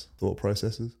thought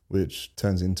processes, which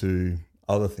turns into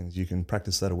other things. You can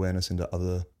practice that awareness into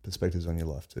other perspectives on your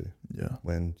life too. Yeah.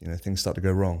 When, you know, things start to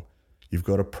go wrong, you've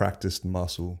got a practiced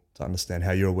muscle to understand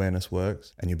how your awareness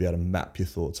works, and you'll be able to map your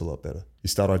thoughts a lot better. You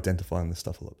start identifying this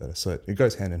stuff a lot better. So it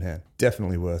goes hand in hand.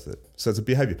 Definitely worth it. So it's a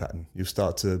behavior pattern. You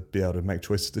start to be able to make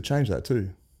choices to change that too,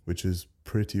 which is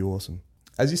pretty awesome.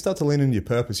 As you start to lean into your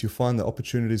purpose, you'll find that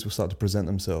opportunities will start to present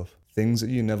themselves. Things that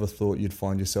you never thought you'd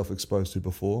find yourself exposed to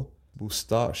before will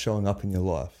start showing up in your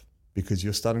life because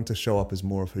you're starting to show up as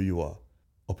more of who you are.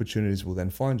 Opportunities will then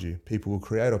find you. People will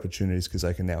create opportunities because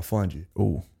they can now find you.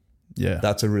 Oh, yeah.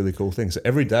 That's a really cool thing. So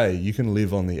every day you can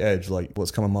live on the edge, like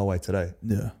what's coming my way today.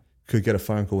 Yeah. Could get a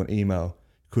phone call, an email,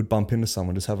 could bump into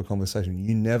someone, just have a conversation.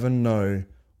 You never know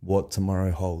what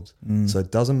tomorrow holds. So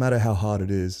it doesn't matter how hard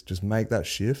it is, just make that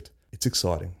shift. It's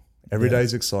exciting. Every day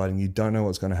is exciting. You don't know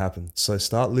what's going to happen. So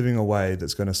start living a way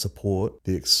that's going to support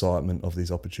the excitement of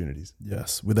these opportunities.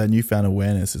 Yes. With that newfound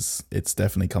awareness, it's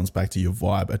definitely comes back to your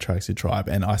vibe attracts your tribe.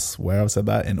 And I swear I've said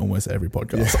that in almost every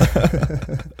podcast.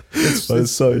 Yeah.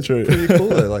 it's so true. Pretty cool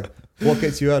though. Like, what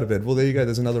gets you out of bed? Well, there you go.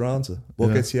 There's another answer.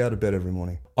 What gets you out of bed every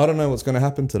morning? I don't know what's going to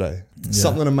happen today. Yeah.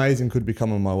 Something amazing could be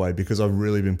coming my way because I've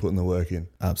really been putting the work in.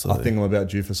 Absolutely. I think I'm about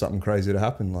due for something crazy to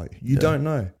happen. Like, you don't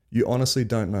know. You honestly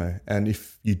don't know. And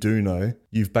if you do know,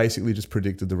 you've basically just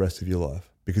predicted the rest of your life.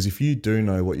 Because if you do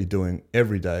know what you're doing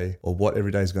every day or what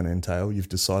every day is going to entail, you've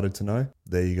decided to know,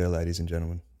 there you go, ladies and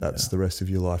gentlemen. That's the rest of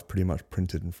your life pretty much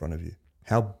printed in front of you.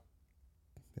 How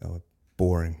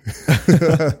boring.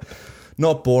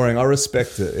 Not boring. I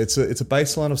respect it. It's a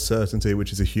baseline of certainty,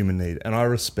 which is a human need. And I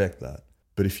respect that.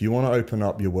 But if you want to open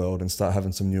up your world and start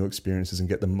having some new experiences and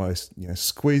get the most,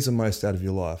 squeeze the most out of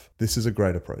your life, this is a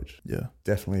great approach. Yeah.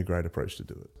 Definitely a great approach to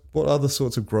do it. What other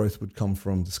sorts of growth would come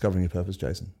from discovering your purpose,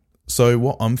 Jason? So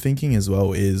what I'm thinking as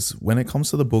well is when it comes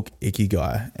to the book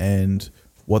Ikigai and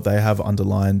what they have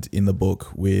underlined in the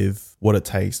book with what it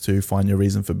takes to find your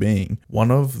reason for being, one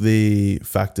of the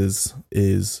factors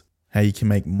is how you can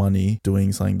make money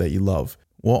doing something that you love.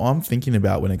 What I'm thinking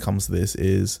about when it comes to this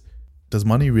is, does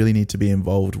money really need to be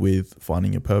involved with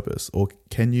finding your purpose? Or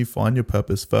can you find your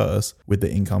purpose first with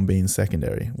the income being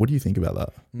secondary? What do you think about that?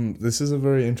 This is a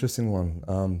very interesting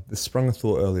one. This sprung a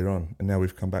thought earlier on and now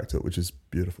we've come back to it, which is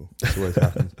beautiful. That's always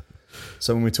happens.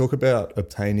 So when we talk about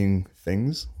obtaining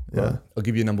things, Yeah. right, I'll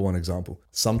give you a number one example.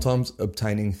 Sometimes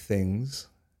obtaining things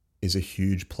is a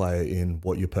huge player in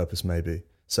what your purpose may be.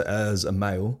 So as a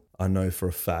male, I know for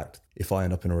a fact if I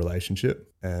end up in a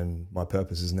relationship and my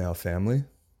purpose is now family,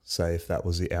 say if that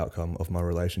was the outcome of my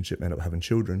relationship, end up having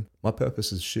children, my purpose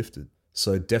has shifted.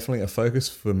 So definitely a focus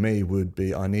for me would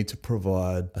be I need to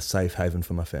provide a safe haven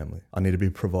for my family. I need to be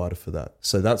a provider for that.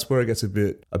 So that's where it gets a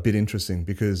bit interesting,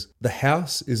 because the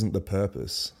house isn't the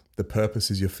purpose. The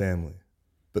purpose is your family.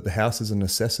 But the house is a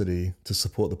necessity to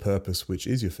support the purpose, which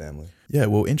is your family. Yeah,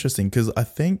 well, interesting, because I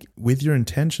think with your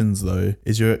intentions, though,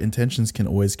 is your intentions can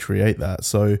always create that.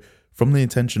 So from the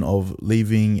intention of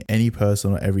leaving any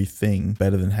person or everything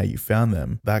better than how you found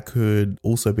them, that could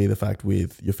also be the fact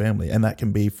with your family. And that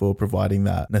can be for providing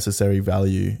that necessary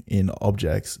value in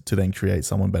objects to then create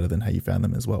someone better than how you found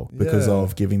them as well. Because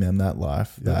of giving them that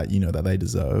life that you know that they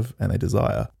deserve and they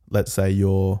desire. Let's say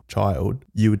your child,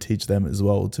 you would teach them as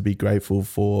well to be grateful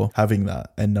for having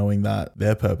that and knowing that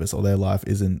their purpose or their life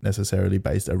isn't necessarily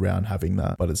based around having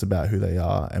that, but it's about who they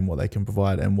are and what they can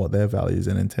provide and what their values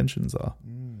and intentions are.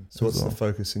 So what's the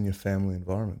focus in your family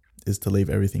environment? Is to leave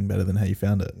everything better than how you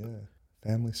found it. Yeah.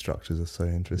 Family structures are so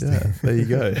interesting. Yeah, there you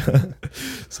go.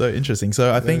 So interesting.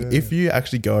 So I think if you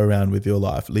actually go around with your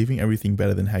life, leaving everything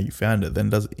better than how you found it, then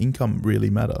does income really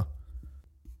matter?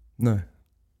 No.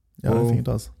 Yeah, I don't think it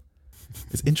does.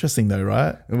 It's interesting though,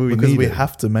 right? We because need we it.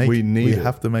 have to make we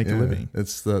have to make a living.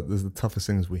 There's the toughest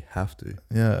thing is we have to.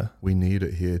 Yeah. We need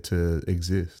it here to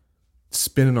exist.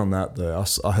 Spinning on that though,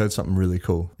 I heard something really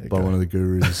cool by one of the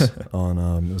gurus on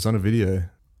it was on a video.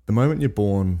 The moment you're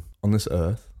born on this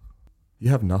earth, you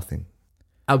have nothing.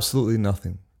 Absolutely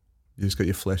nothing. You just got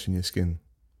your flesh and your skin.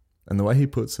 And the way he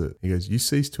puts it, he goes, you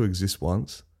cease to exist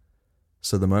once.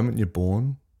 So the moment you're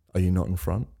born, are you not in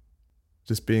front?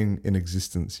 Just being in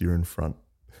existence, you're in front.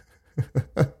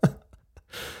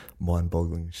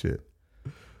 Mind-boggling shit.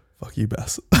 Fuck you,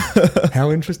 Bas.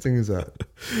 How interesting is that?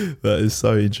 That is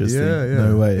so interesting. Yeah.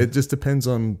 No way. It just depends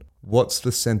on what's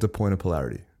the center point of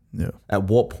polarity. Yeah. At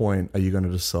what point are you going to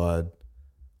decide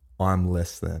I'm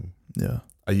less than? Yeah.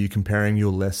 Are you comparing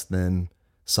your less than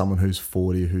someone who's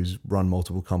 40, who's run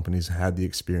multiple companies, had the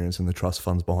experience and the trust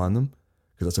funds behind them?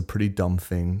 Because that's a pretty dumb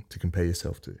thing to compare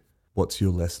yourself to. What's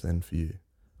your less than for you?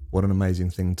 What an amazing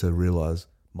thing to realize.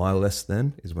 My less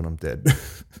than is when I'm dead.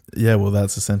 Yeah, well,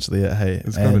 that's essentially it. Hey,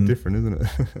 it's kind of different, isn't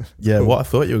it? Yeah, Cool. what I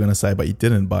thought you were going to say, but you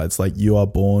didn't. But it's like you are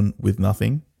born with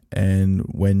nothing. And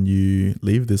when you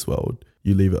leave this world,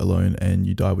 you leave it alone and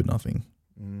you die with nothing.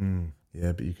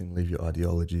 Yeah, but you can leave your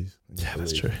ideologies. Yeah,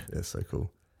 that's true. Yeah, so cool.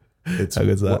 It's, How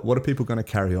good's that? What are people going to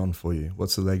carry on for you?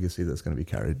 What's the legacy that's going to be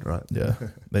carried, right? Yeah,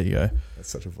 there you go. That's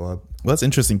such a vibe. Well, that's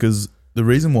interesting because the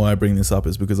reason why I bring this up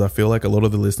is because I feel like a lot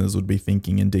of the listeners would be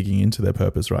thinking and digging into their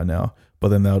purpose right now, but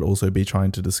then they would also be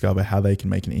trying to discover how they can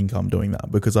make an income doing that.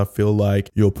 Because I feel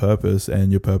like your purpose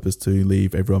to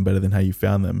leave everyone better than how you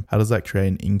found them, how does that create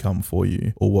an income for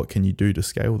you? Or what can you do to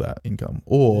scale that income?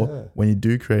 Or when you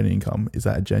do create an income, is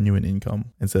that a genuine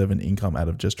income instead of an income out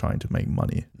of just trying to make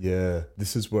money? Yeah,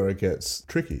 this is where it gets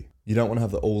tricky. You don't want to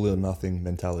have the all or nothing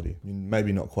mentality. You're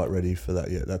maybe not quite ready for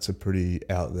that yet. That's a pretty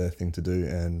out there thing to do,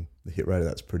 and the hit rate of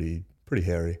that's pretty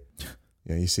hairy. You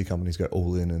know, you see companies go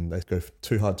all in and they go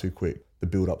too hard too quick. The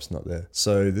build up's not there.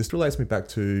 So this relates me back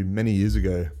to many years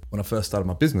ago when I first started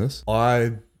my business.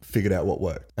 I figured out what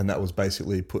worked, and that was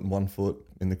basically putting one foot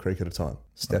in the creek at a time.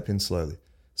 Step in slowly.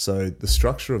 So the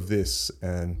structure of this,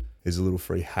 and here's a little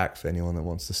free hack for anyone that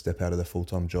wants to step out of their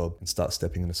full-time job and start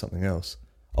stepping into something else.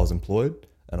 I was employed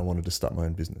and I wanted to start my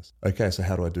own business. Okay, so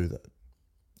how do I do that?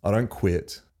 I don't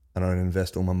quit and I don't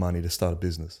invest all my money to start a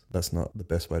business. That's not the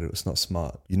best way to do it. It's not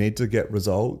smart. You need to get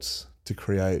results to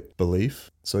create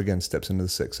belief. So again, steps into the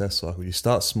success cycle. You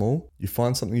start small, you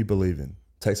find something you believe in,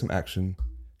 take some action,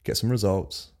 get some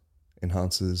results,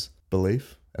 enhances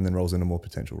belief, and then rolls into more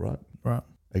potential, right? Right.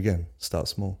 Again, start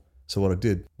small. So what I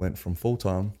did, went from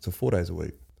full-time to 4 days a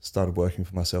week, started working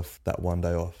for myself that one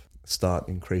day off, start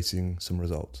increasing some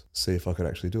results, see if I could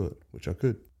actually do it, which I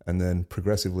could. And then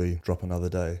progressively drop another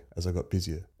day as I got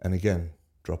busier. And again,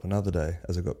 drop another day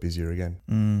as I got busier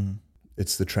again.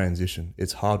 It's the transition.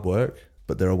 It's hard work,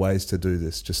 but there are ways to do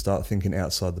this. Just start thinking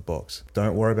outside the box.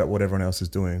 Don't worry about what everyone else is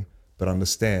doing, but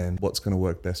understand what's going to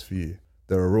work best for you.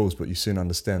 There are rules, but you soon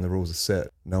understand the rules are set.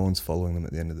 No one's following them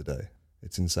at the end of the day.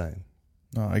 It's insane.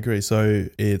 No, I agree. So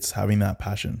it's having that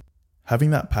passion.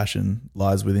 Having that passion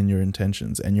lies within your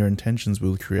intentions, and your intentions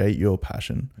will create your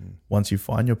passion. Once you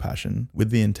find your passion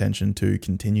with the intention to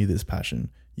continue this passion,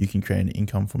 you can create an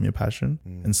income from your passion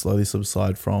and slowly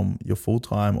subside from your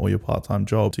full-time or your part-time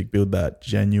job to build that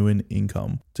genuine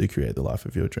income to create the life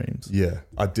of your dreams. Yeah,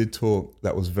 I did talk,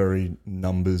 that was very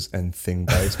numbers and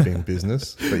thing-based being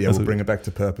business. But yeah, we'll bring it back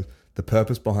to purpose. The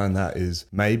purpose behind that is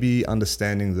maybe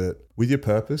understanding that with your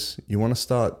purpose, you want to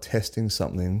start testing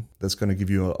something that's going to give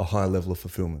you a higher level of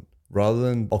fulfillment. Rather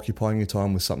than occupying your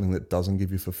time with something that doesn't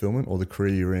give you fulfillment, or the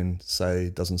career you're in, say,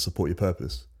 doesn't support your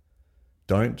purpose,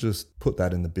 don't just put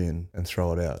that in the bin and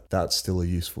throw it out. That's still a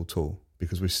useful tool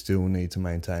because we still need to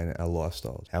maintain our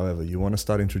lifestyles. However, you want to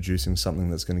start introducing something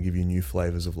that's going to give you new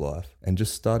flavors of life, and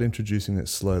just start introducing it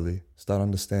slowly. Start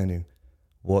understanding,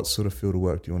 what sort of field of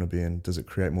work do you want to be in? Does it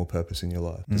create more purpose in your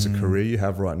life? Does the career you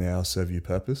have right now serve you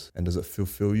purpose? And does it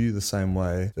fulfill you the same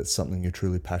way that something you're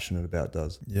truly passionate about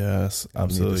does? Yes,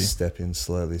 absolutely. You need to step in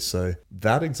slowly. So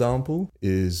that example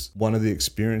is one of the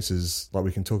experiences, like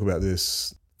we can talk about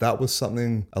this. That was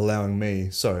something allowing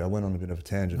me, sorry, I went on a bit of a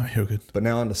tangent. No, you're good. But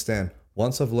now I understand.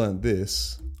 Once I've learned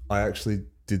this, I actually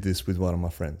did this with one of my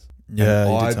friends. Yeah,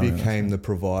 and I became the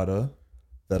provider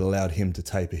that allowed him to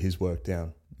taper his work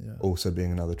down. Yeah. Also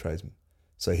being another tradesman.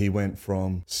 So he went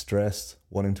from stressed,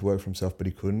 wanting to work for himself, but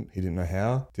he couldn't. He didn't know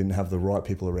how, didn't have the right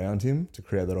people around him to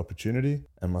create that opportunity.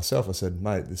 And myself, I said,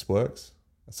 mate, this works.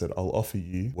 I said, I'll offer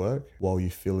you work while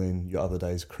you fill in your other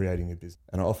days creating your business.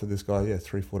 And I offered this guy,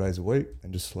 3-4 days a week,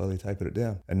 and just slowly tapered it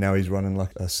down. And now he's running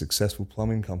like a successful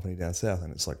plumbing company down south,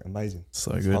 and it's like amazing.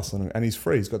 So he's good. Hustling, and he's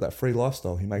free. He's got that free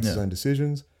lifestyle. He makes his own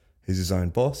decisions. He's his own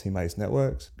boss. He makes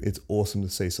networks. It's awesome to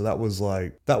see. So that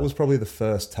was probably the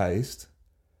first taste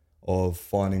of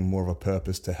finding more of a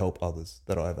purpose to help others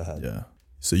that I ever had. Yeah.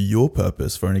 So your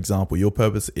purpose, for an example, your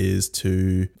purpose is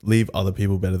to leave other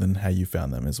people better than how you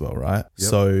found them as well, right? Yep.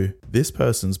 So this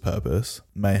person's purpose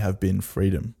may have been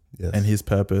freedom. Yes. And his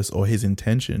purpose or his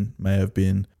intention may have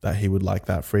been that he would like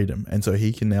that freedom. And so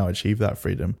he can now achieve that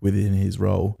freedom within his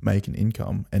role, make an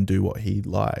income and do what he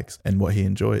likes and what he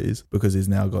enjoys, because he's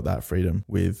now got that freedom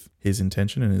with his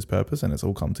intention and his purpose, and it's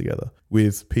all come together.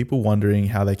 With people wondering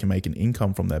how they can make an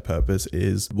income from their purpose,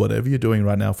 is whatever you're doing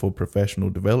right now for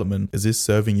professional development, is this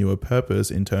serving you a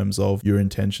purpose in terms of your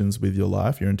intentions with your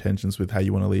life, your intentions with how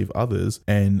you want to leave others?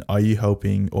 And are you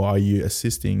helping or are you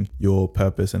assisting your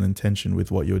purpose and intention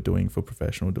with what you're doing for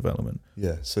professional development?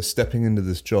 Yeah. So stepping into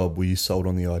this job, were you sold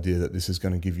on the idea that this is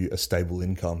going to give you a stable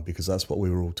income? Because that's what we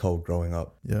were all told growing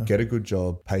up. Yeah. Get a good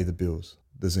job, pay the bills.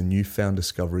 There's a newfound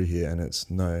discovery here, and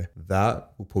it's no,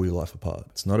 that will pull your life apart.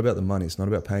 It's not about the money. It's not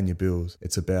about paying your bills.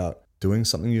 It's about doing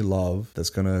something you love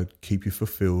that's going to keep you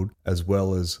fulfilled, as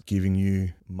well as giving you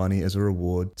money as a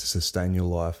reward to sustain your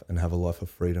life and have a life of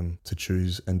freedom to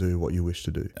choose and do what you wish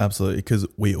to do. Absolutely, because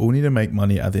we all need to make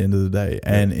money at the end of the day.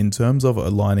 And in terms of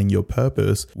aligning your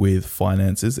purpose with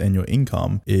finances and your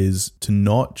income, is to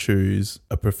not choose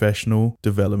a professional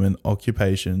development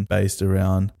occupation based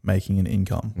around making an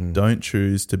income. Don't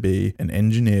choose to be an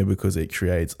engineer because it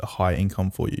creates a high income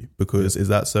for you. Because is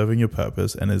that serving your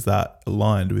purpose, and is that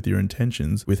aligned with your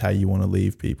intentions with how you want to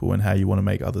leave people and how you want to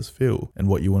make others feel and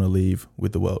what you want to leave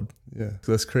with the world? Yeah.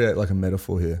 So let's create like a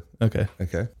metaphor here. Okay.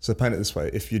 So paint it this way.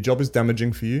 If your job is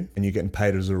damaging for you and you're getting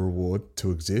paid as a reward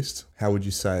to exist, how would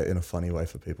you say it in a funny way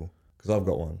for people? Because I've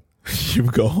got one.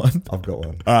 You've got one? I've got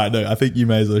one. All right. No, I think you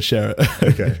may as well share it.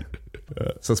 Okay.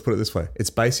 So let's put it this way. It's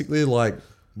basically like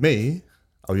me,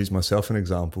 I'll use myself an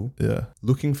example. Yeah.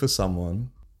 Looking for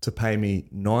someone to pay me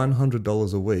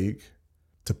 $900 a week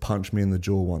to punch me in the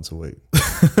jaw once a week.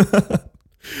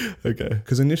 Okay.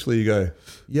 Because initially you go,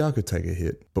 yeah, I could take a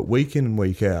hit. But week in and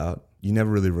week out, you never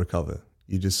really recover.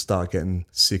 You just start getting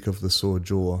sick of the sore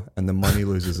jaw and the money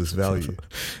loses its value.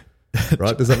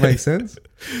 Right? Does that make sense?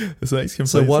 This makes complete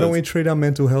sense. So why don't we treat our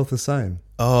mental health the same?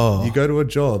 Oh. You go to a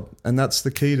job, and that's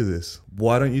the key to this.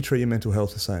 Why don't you treat your mental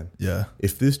health the same? Yeah.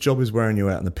 If this job is wearing you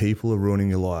out and the people are ruining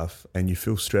your life and you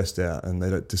feel stressed out and they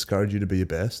don't discourage you to be your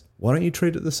best, why don't you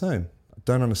treat it the same? I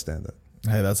don't understand that.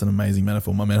 Hey, that's an amazing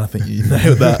metaphor, my man. I think you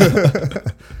nailed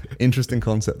that. Interesting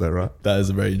concept though, right? That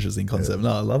is a very interesting concept. Yeah.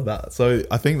 No, I love that. So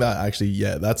I think that actually,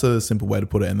 that's a simple way to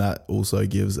put it. And that also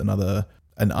gives an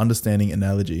understanding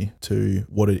analogy to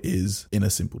what it is in a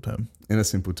simple term. In a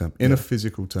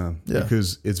physical term. Yeah.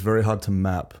 Because it's very hard to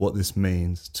map what this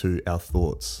means to our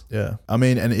thoughts. Yeah. I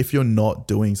mean, and if you're not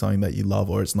doing something that you love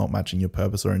or it's not matching your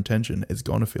purpose or intention, it's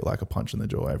going to feel like a punch in the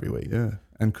jaw every week. Yeah.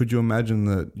 And could you imagine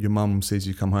that your mum sees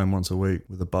you come home once a week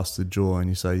with a busted jaw and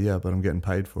you say, yeah, but I'm getting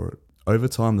paid for it. Over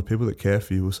time, the people that care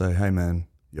for you will say, hey man,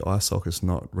 your eye socket's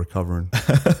not recovering.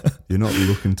 You're not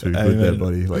looking too good there,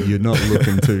 buddy. Like you're not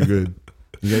looking too good.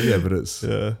 Yeah, but it's,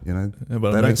 they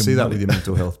don't see that with your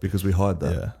mental health because we hide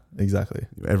that. exactly.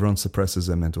 Everyone suppresses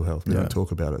their mental health. They Yeah. don't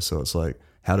talk about it. So it's like,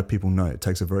 how do people know? It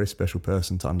takes a very special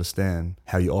person to understand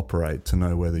how you operate, to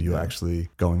know whether you're actually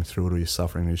going through it or you're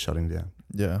suffering or you're shutting down.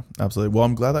 Yeah, absolutely. Well,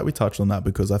 I'm glad that we touched on that,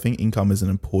 because I think income is an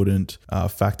important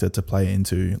factor to play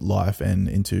into life and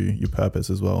into your purpose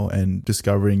as well, and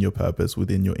discovering your purpose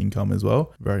within your income as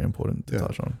well. Very important to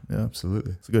touch on. Yeah,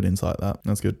 Absolutely. it's a good insight.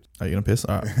 That's good. Are you going to piss?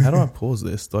 All right. How do I pause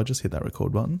this? Do I just hit that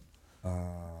record button?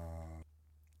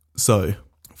 So,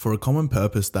 for a common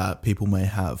purpose that people may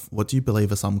have, what do you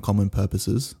believe are some common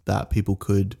purposes that people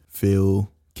could feel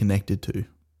connected to?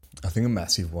 I think a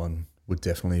massive one would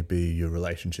definitely be your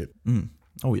relationship.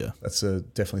 Oh, yeah. That's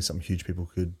definitely something huge people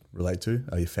could relate to.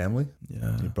 Your family,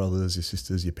 Yeah. your brothers, your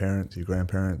sisters, your parents, your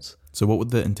grandparents. So what would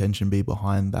the intention be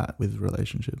behind that with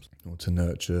relationships? Or to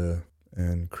nurture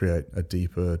and create a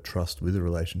deeper trust with a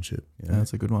relationship. You know? Yeah,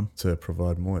 that's a good one. To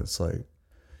provide more. It's like,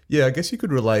 yeah, I guess you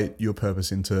could relate your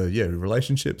purpose into,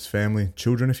 relationships, family,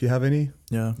 children if you have any,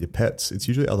 Yeah. your pets. It's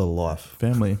usually other life.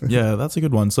 Family. Yeah, that's a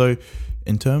good one. So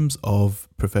in terms of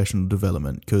professional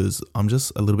development, because I'm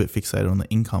just a little bit fixated on the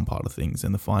income part of things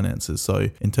and the finances. So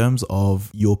in terms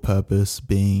of your purpose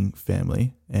being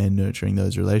family and nurturing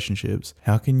those relationships,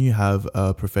 how can you have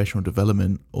a professional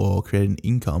development or create an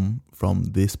income from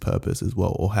this purpose as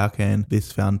well? Or how can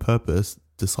this found purpose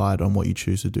decide on what you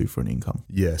choose to do for an income?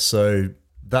 Yeah, so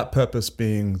that purpose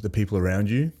being the people around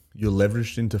you, you're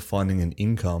leveraged into finding an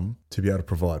income to be able to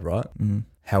provide, right?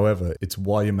 However, it's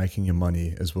why you're making your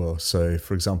money as well. So,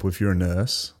 for example, if you're a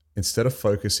nurse, instead of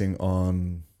focusing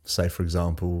on, say, for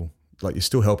example, like you're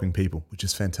still helping people, which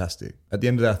is fantastic. At the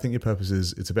end of the day, I think your purpose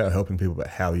it's about helping people, but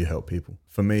how you help people.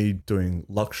 For me, doing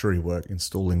luxury work,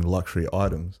 installing luxury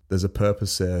items, there's a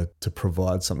purpose there to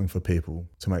provide something for people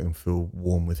to make them feel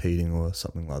warm with heating or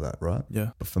something like that, right?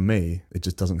 Yeah. But for me, it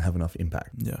just doesn't have enough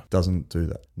impact. Yeah. Doesn't do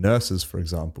that. Nurses, for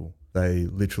example, they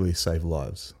literally save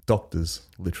lives. Doctors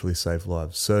literally save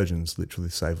lives. Surgeons literally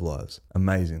save lives.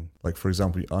 Amazing. Like, for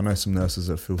example, I know some nurses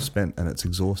that feel spent and it's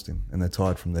exhausting and they're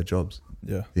tired from their jobs.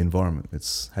 Yeah. The environment,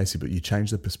 it's hasty, but you change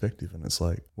the perspective and it's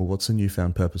like, well, what's a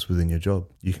newfound purpose within your job?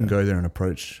 You can go there and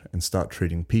approach and start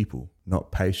treating people,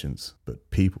 not patients, but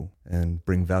people, and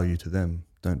bring value to them.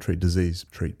 Don't treat disease,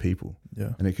 treat people.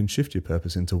 Yeah. And it can shift your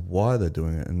purpose into why they're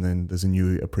doing it. And then there's a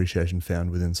new appreciation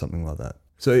found within something like that.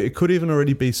 So it could even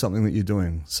already be something that you're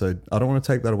doing. So I don't want to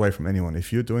take that away from anyone.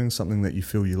 If you're doing something that you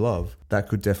feel you love, that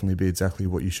could definitely be exactly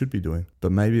what you should be doing.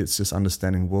 But maybe it's just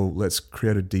understanding, well, let's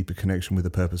create a deeper connection with the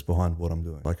purpose behind what I'm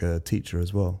doing. Like a teacher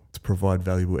as well, to provide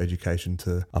valuable education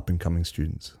to up and coming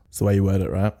students. It's the way you word it,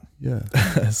 right? Yeah.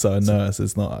 So a nurse,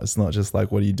 it's not just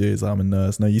like, what do you do? It's I'm a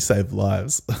nurse. No, you save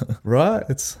lives. Right?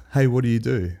 It's, hey, what do you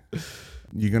do?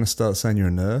 You're going to start saying you're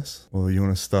a nurse, or you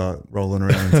want to start rolling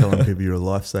around and telling people you're a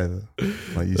lifesaver?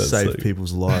 Like you save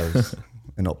people's lives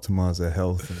and optimize their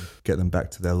health and get them back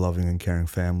to their loving and caring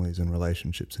families and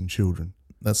relationships and children.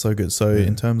 That's so good. So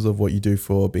in terms of what you do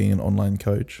for being an online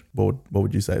coach, what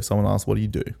would you say? If someone asks, what do you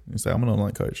do? You say, I'm an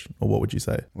online coach. Or what would you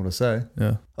say? What I say?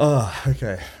 Yeah. Oh,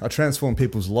 okay. I transform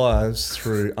people's lives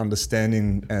through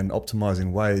understanding and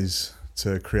optimizing ways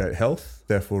to create health,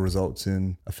 therefore results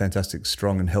in a fantastic,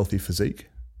 strong and healthy physique.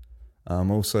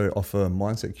 Also offer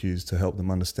mindset cues to help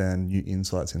them understand new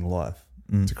insights in life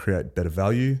to create better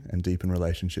value and deepen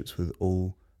relationships with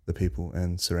all the people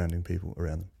and surrounding people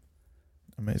around them.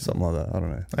 Amazing. Something like that. I don't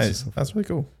know. Hey, that's really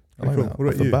cool. I like cool. that. What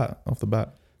about you? Off the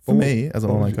bat. For me, as an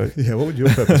online coach. Yeah, what would your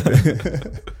purpose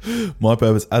be? My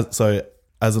purpose, as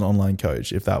an online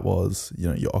coach, if that was,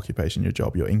 your occupation, your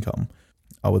job, your income,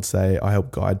 I would say I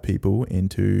help guide people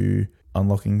into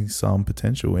unlocking some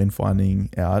potential in finding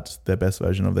out their best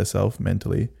version of themselves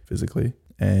mentally, physically,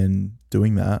 and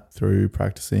doing that through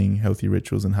practicing healthy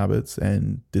rituals and habits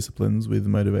and disciplines with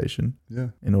motivation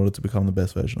in order to become the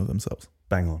best version of themselves.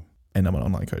 Bang on. And I'm an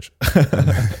online coach.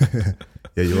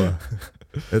 Yeah, you are.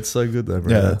 It's so good though,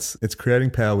 bro. Yeah. It's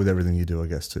creating power with everything you do, I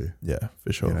guess, too. Yeah,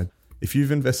 for sure. If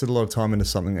you've invested a lot of time into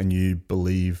something and you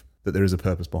believe that there is a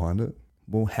purpose behind it,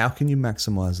 well, how can you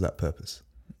maximize that purpose?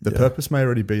 The purpose may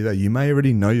already be there. You may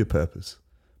already know your purpose,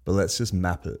 but let's just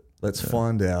map it. Let's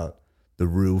find out the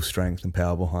real strength and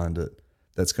power behind it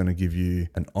that's going to give you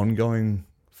an ongoing,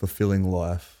 fulfilling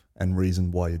life and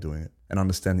reason why you're doing it and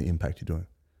understand the impact you're doing.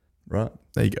 Right?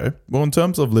 There you go. Well, in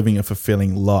terms of living a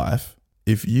fulfilling life,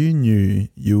 if you knew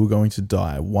you were going to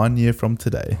die 1 year from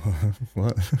today,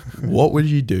 what would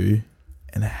you do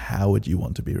and how would you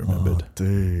want to be remembered? Oh,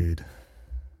 dude,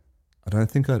 I don't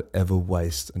think I'd ever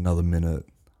waste another minute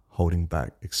holding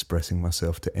back, expressing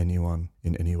myself to anyone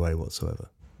in any way whatsoever.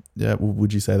 Yeah. Well,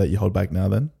 would you say that you hold back now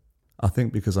then? I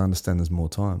think because I understand there's more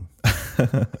time.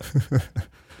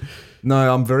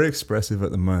 No, I'm very expressive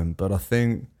at the moment, but I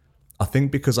think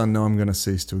because I know I'm going to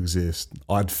cease to exist,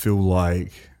 I'd feel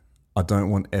like I don't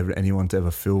want anyone to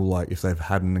ever feel like if they've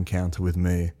had an encounter with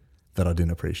me that I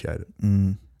didn't appreciate it.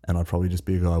 And I'd probably just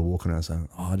be a guy walking around saying,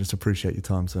 I just appreciate your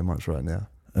time so much right now.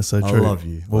 That's so true. I love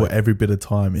you. Well, every bit of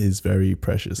time is very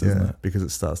precious, isn't it? Because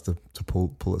it starts to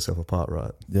pull itself apart,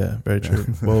 right? Yeah, very true.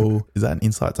 Well, is that an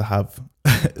insight to have?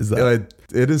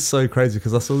 It is so crazy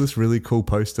because I saw this really cool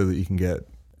poster that you can get.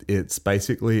 It's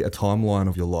basically a timeline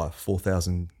of your life,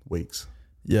 4,000 weeks.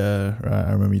 Yeah, right.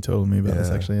 I remember you told me about this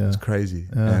actually. Yeah, it's crazy.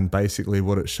 Yeah. And basically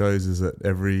what it shows is that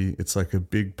it's like a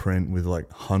big print with like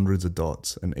hundreds of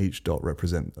dots, and each dot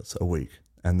represents a week.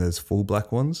 And there's full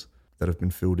black ones that have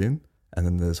been filled in, and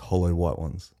then there's hollow white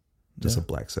ones, just a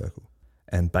black circle.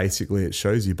 And basically it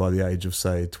shows you by the age of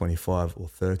say 25 or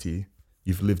 30,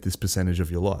 you've lived this percentage of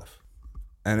your life.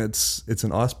 And it's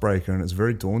an icebreaker, and it's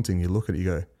very daunting. You look at it, you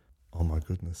go, oh my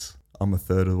goodness, I'm a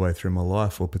third of the way through my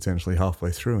life, or potentially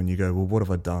halfway through. And you go, well, what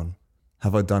have I done?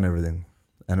 Have I done everything?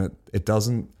 And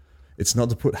it's not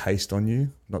to put haste on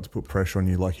you, not to put pressure on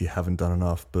you like you haven't done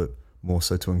enough, but more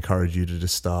so to encourage you to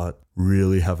just start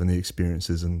really having the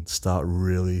experiences and start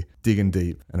really digging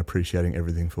deep and appreciating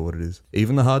everything for what it is.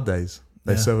 Even the hard days,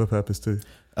 they serve a purpose too.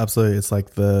 Absolutely. It's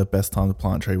like the best time to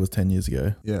plant a tree was 10 years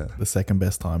ago. Yeah. The second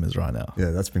best time is right now. Yeah,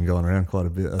 that's been going around quite a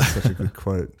bit. That's such a good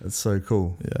quote. It's so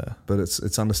cool. Yeah. But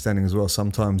it's understanding as well.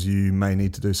 Sometimes you may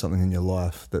need to do something in your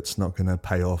life that's not going to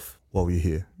pay off while you're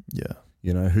here. Yeah.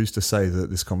 You know, who's to say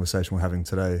that this conversation we're having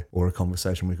today, or a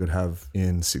conversation we could have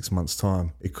in 6 months'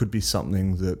 time, it could be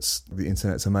something the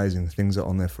internet's amazing. Things are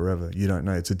on there forever. You don't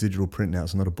know. It's a digital print now.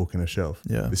 It's not a book in a shelf.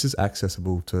 Yeah. This is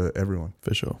accessible to everyone.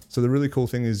 For sure. So the really cool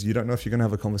thing is you don't know if you're going to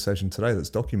have a conversation today that's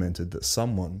documented that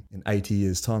someone in 80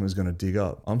 years' time is going to dig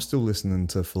up. I'm still listening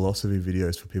to philosophy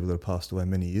videos for people that have passed away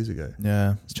many years ago.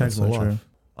 Yeah. It's changed my life. True.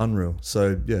 Unreal.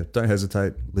 So yeah, don't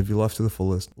hesitate. Live your life to the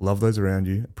fullest. Love those around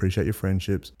you. Appreciate your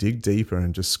friendships. Dig deeper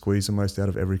and just squeeze the most out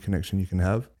of every connection you can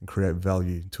have, and create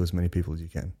value to as many people as you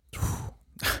can.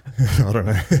 I don't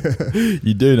know.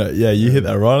 You do know. Yeah, you hit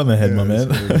that right on the head, my man.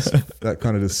 That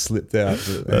kind of just slipped out.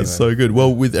 But That's so good.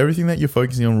 Well, with everything that you're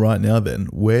focusing on right now, then,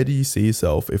 where do you see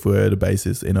yourself if we were to base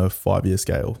this in a 5-year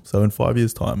scale? So in 5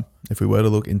 years' time, if we were to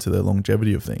look into the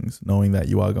longevity of things, knowing that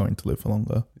you are going to live for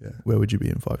longer, where would you be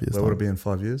in 5 years' time? Where would I be in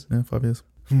 5 years? Yeah, 5 years.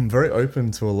 Very open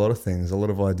to a lot of things, a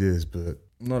lot of ideas, but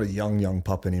I'm not a young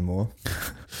pup anymore.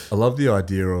 I love the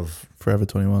idea of Forever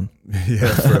 21. Yeah,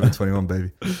 Forever 21,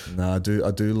 baby. No, I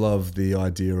do love the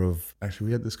idea of, actually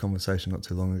we had this conversation not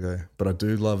too long ago, but I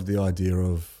do love the idea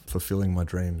of fulfilling my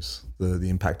dreams, the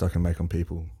impact I can make on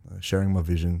people, sharing my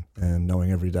vision, and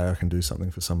knowing every day I can do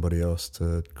something for somebody else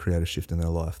to create a shift in their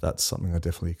life. That's something I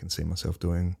definitely can see myself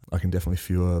doing. I can definitely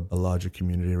feel a larger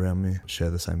community around me, share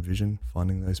the same vision,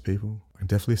 finding those people. I can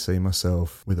definitely see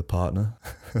myself with a partner.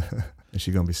 And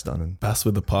she's going to be stunning. Bas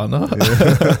with a partner?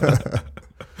 Yeah.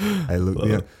 Hey,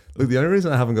 look, the only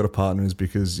reason I haven't got a partner is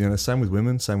because, same with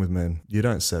women, same with men. You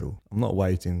don't settle. I'm not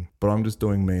waiting, but I'm just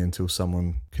doing me until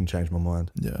someone can change my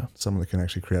mind. Yeah. Someone that can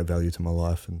actually create value to my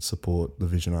life and support the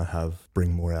vision I have,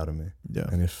 bring more out of me. Yeah.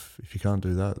 And if you can't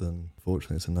do that, then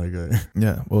fortunately it's a no-go.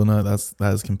 Yeah. Well, no,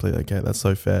 that is completely okay. That's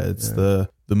so fair. It's the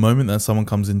moment that someone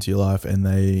comes into your life and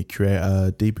they create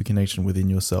a deeper connection within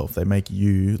yourself, they make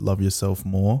you love yourself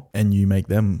more and you make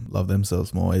them love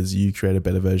themselves more, as you create a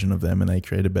better version of them and they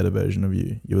create a better version of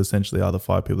you. You essentially are the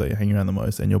 5 people that you hang around the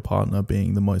most, and your partner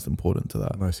being the most important to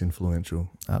that. Most influential.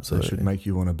 Absolutely. They should make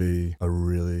you want to be a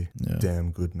really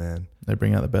damn good man. They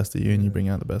bring out the best of you and you bring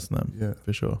out the best in them. Yeah.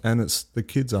 For sure. And it's the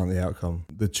kids aren't the outcome.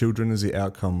 The children is the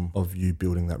outcome of you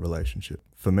building that relationship.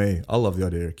 For me, I love the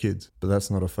idea of kids, but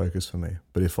that's not a focus for me.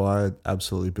 But if I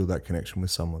absolutely build that connection with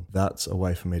someone, that's a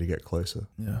way for me to get closer.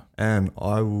 Yeah. And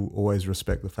I will always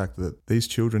respect the fact that these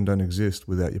children don't exist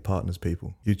without your partner's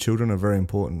people. Your children are very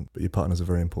important, but your partners are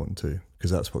very important too, because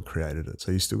that's what created it.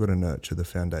 So you still got to nurture the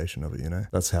foundation of it,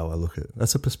 That's how I look at it.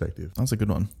 That's a perspective. That's a good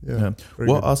one. Yeah.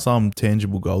 What are some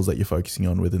tangible goals that you're focusing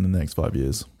on within the next 5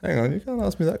 years? Hang on, you can't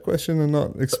ask me that question and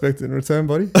not expect it in return,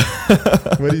 buddy.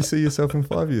 Where do you see yourself in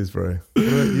 5 years, bro? What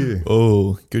about you?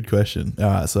 Oh, good question. All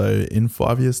right, so in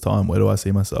 5 years' time, where do I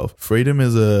see myself? Freedom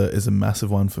is a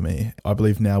massive one for me. I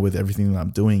believe now with everything that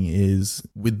I'm doing is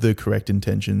with the correct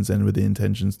intentions and with the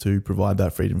intentions to provide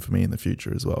that freedom for me in the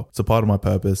future as well. It's a part of my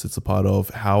purpose. It's a part of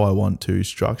how I want to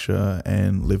structure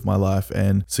and live my life.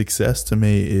 And success to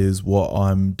me is what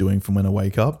I'm doing from when I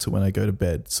wake up to when I go to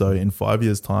bed. So in 5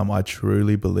 years' time, I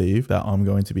truly believe that I'm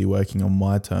going to be working on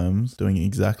my terms, doing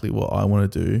exactly what I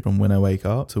want to do from when I wake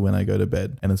up to when I go to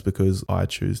bed. And it's because I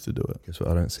choose to do it. Guess what?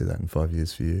 I don't see that in 5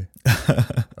 years for you.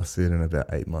 I see it in about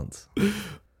 8 months.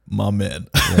 My man.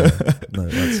 Yeah. No,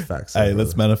 that's facts. Hey,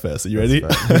 let's manifest. Are you ready?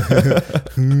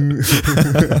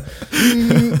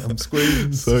 I'm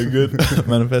squeezing. So good.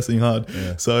 Manifesting hard.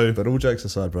 Yeah. So, But all jokes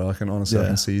aside, bro, I can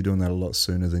see you doing that a lot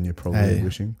sooner than you're probably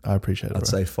wishing. I appreciate it. I'd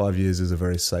say 5 years is a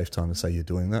very safe time to say you're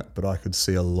doing that, but I could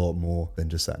see a lot more than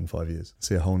just that in 5 years.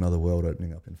 See a whole nother world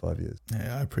opening up in 5 years.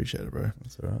 Yeah, I appreciate it, bro.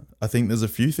 That's all right. I think there's a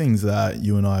few things that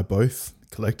you and I are both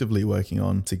collectively working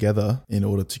on together in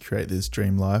order to create this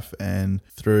dream life, and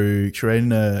through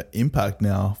creating an impact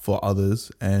now for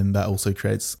others, and that also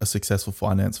creates a successful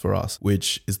finance for us,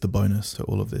 which is the bonus to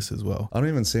all of this as well. I don't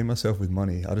even see myself with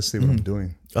money. I just see what I'm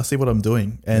doing. I see what I'm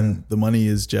doing, and the money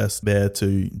is just there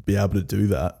to be able to do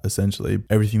that. Essentially,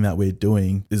 everything that we're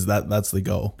doing is that's the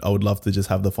goal. I would love to just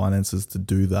have the finances to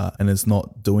do that, and it's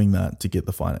not doing that to get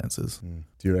the finances.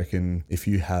 Do you reckon if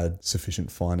you had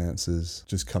sufficient finances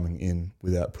just coming in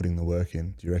without putting the work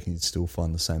in, do you reckon you'd still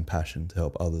find the same passion to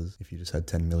help others if you just had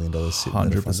 $10 million sitting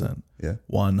there? 100%. Yeah.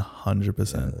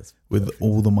 100%. With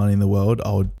all the money in the world,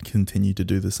 I would continue to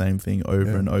do the same thing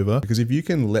over and over. Because if you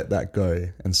can let that go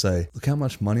and say, look how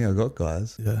much money I got,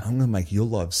 guys. Yeah. I'm going to make your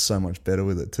life so much better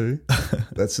with it too.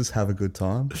 Let's just have a good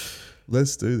time.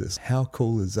 Let's do this. How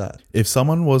cool is that? If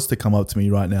someone was to come up to me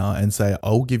right now and say,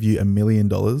 I'll give you $1 million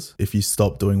if you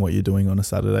stop doing what you're doing on a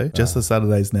Saturday, just the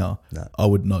Saturdays now, I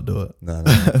would not do it. No.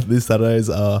 These Saturdays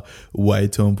are way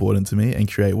too important to me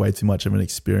and create way too much of an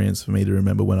experience for me to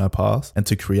remember when I pass and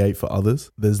to create for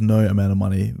others. There's no amount of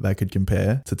money that could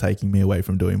compare to taking me away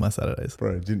from doing my Saturdays.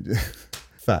 Bro,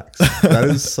 facts. That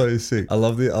is so sick. I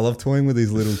love toying with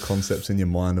these little concepts in your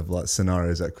mind of like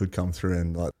scenarios that could come through,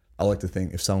 and like, I like to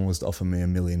think if someone was to offer me $1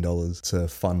 million to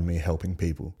fund me helping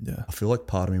people, I feel like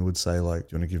part of me would say like, do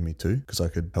you want to give me 2? Because I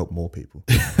could help more people.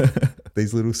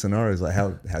 These little scenarios, like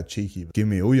how cheeky. Give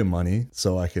me all your money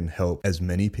so I can help as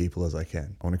many people as I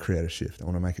can. I want to create a shift. I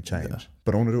want to make a change.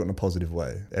 But I want to do it in a positive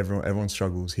way. Everyone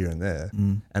struggles here and there.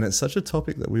 And it's such a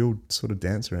topic that we all sort of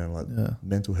dance around, like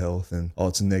mental health, and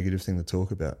it's a negative thing to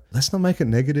talk about. Let's not make it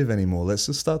negative anymore. Let's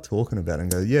just start talking about it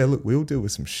and go, yeah, look, we all deal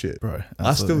with some shit. Bro,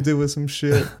 I still deal with some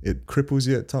shit. It cripples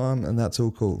you at time, and that's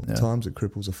all cool. Times it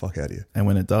cripples the fuck out of you. And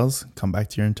when it does, come back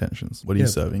to your intentions. What are you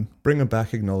serving? Bring it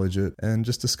back, acknowledge it, and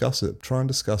just discuss it. Try and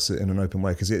discuss it in an open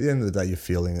way, because at the end of the day, you're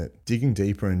feeling it. Digging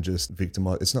deeper and just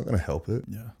victimize, it's not going to help it.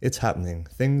 It's happening.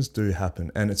 Things do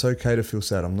happen, and it's okay to feel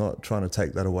sad. I'm not trying to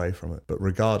take that away from it. But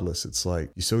regardless, it's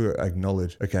like you still got to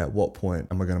acknowledge, okay, at what point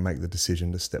am I going to make the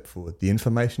decision to step forward? The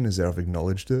information is there. I've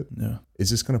acknowledged it. Is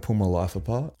this going to pull my life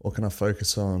apart, or can I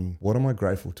focus on what am I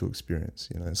grateful to experience?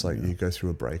 You know, it's like you go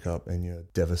through a breakup and you're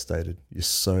devastated. You're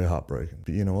so heartbroken.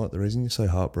 But you know what? The reason you're so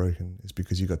heartbroken is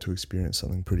because you got to experience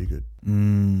something pretty good.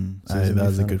 So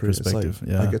that's a good perspective.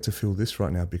 Like, I get to feel this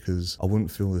right now because I wouldn't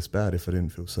feel this bad if I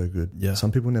didn't feel so good.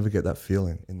 Some people never get that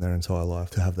feeling in their entire life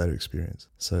to have that experience.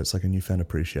 So it's like a newfound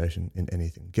appreciation in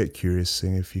anything. Get curious, see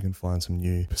if you can find some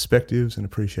new perspectives and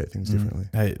appreciate things differently.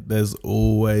 Hey, there's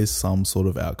always some sort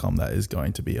of outcome that is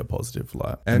going to be a positive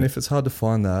light. And if it's hard to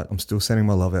find that, I'm still sending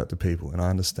my love out to people, and I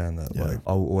understand that. Like,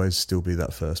 I'll always still be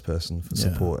that first person for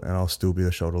support, and I'll still be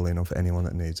a shoulder lean on for anyone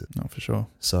that needs it. No, for sure.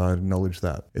 So I acknowledge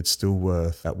that. It's still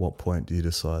worth, at what point do you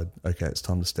decide, okay, it's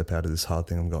time to step out of this hard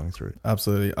thing I'm going through?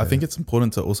 Absolutely. I think it's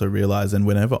important to also realize, and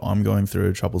whenever I'm going through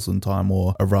a troublesome time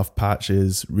or a rough patch,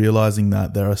 is realizing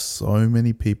that there are so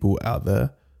many people out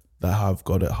there that have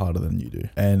got it harder than you do.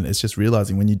 And it's just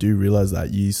realizing, when you do realize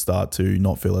that, you start to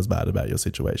not feel as bad about your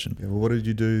situation. Well, what did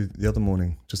you do the other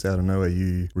morning? Just out of nowhere,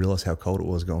 you realized how cold it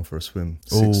was going for a swim.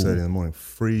 6:30 in the morning,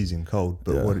 freezing cold.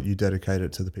 But what you dedicate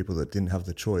it to the people that didn't have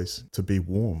the choice to be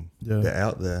warm. They're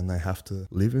out there and they have to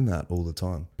live in that all the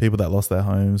time. People that lost their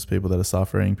homes, people that are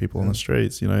suffering, people on the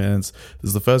streets, you know, and this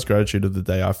is the first gratitude of the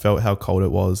day. I felt how cold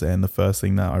it was. And the first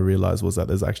thing that I realized was that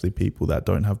there's actually people that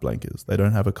don't have blankets. They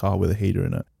don't have a car with a heater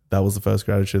in it. That was the first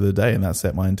gratitude of the day, and that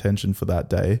set my intention for that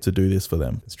day to do this for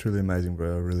them. It's truly amazing,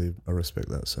 bro. I respect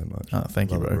that so much.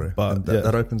 Thank you, bro. But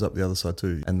that opens up the other side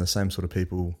too. And the same sort of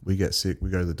people, we get sick, we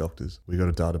go to the doctors. We got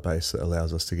a database that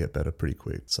allows us to get better pretty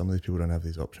quick. Some of these people don't have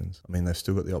these options. I mean, they've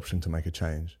still got the option to make a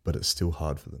change, but it's still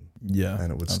hard for them. And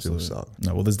it would still suck.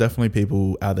 No, well, there's definitely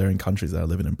people out there in countries that are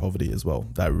living in poverty as well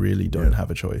that really don't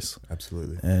have a choice.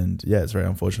 Absolutely. And it's very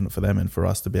unfortunate for them, and for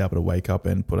us to be able to wake up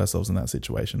and put ourselves in that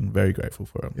situation. Very grateful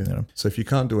for it. You know? So if you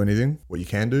can't do anything, what you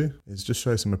can do is just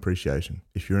show some appreciation.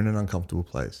 If you're in an uncomfortable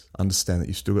place, understand that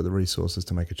you've still got the resources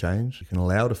to make a change. You can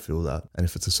allow to feel that. And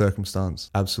if it's a circumstance,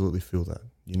 absolutely feel that.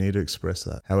 You need to express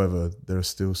that. However, there are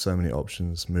still so many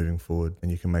options moving forward,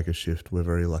 and you can make a shift. We're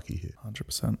very lucky here.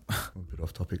 100%. A bit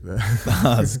off topic there.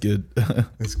 That's good.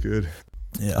 It's good.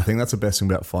 Yeah. I think that's the best thing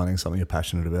about finding something you're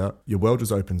passionate about. Your world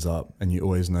just opens up and you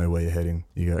always know where you're heading.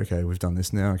 You go, okay, we've done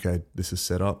this now. Okay, this is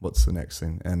set up. What's the next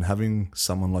thing? And having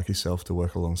someone like yourself to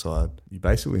work alongside, you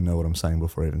basically know what I'm saying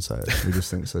before I even say it. We just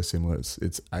think so similar.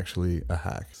 It's actually a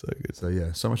hack. So good. So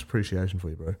yeah, so much appreciation for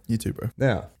you, bro. You too, bro.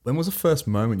 Now, when was the first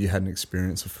moment you had an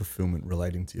experience of fulfillment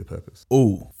relating to your purpose?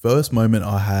 Oh, first moment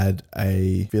I had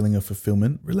a feeling of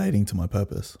fulfillment relating to my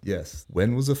purpose. Yes.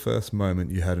 When was the first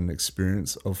moment you had an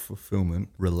experience of fulfillment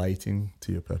relating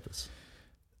to your purpose?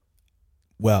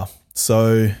 Wow.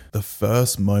 So the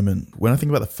first moment, when I think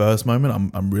about the first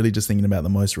moment, I'm really just thinking about the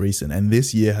most recent. And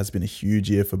this year has been a huge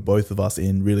year for both of us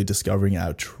in really discovering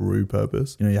our true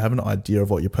purpose. You know, you have an idea of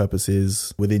what your purpose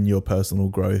is within your personal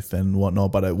growth and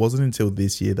whatnot, but it wasn't until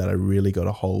this year that I really got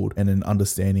a hold and an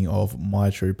understanding of my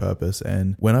true purpose.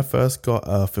 And when I first got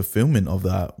a fulfillment of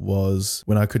that was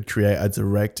when I could create a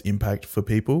direct impact for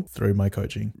people through my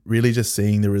coaching. Really just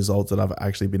seeing the results that I've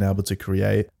actually been able to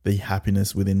create, the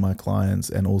happiness within my clients,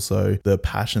 and also the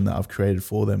passion that I've created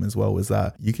for them as well, is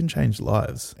that you can change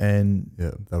lives. And yeah,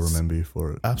 they'll remember you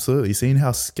for it. Absolutely. Seeing how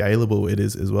scalable it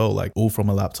is as well, like all from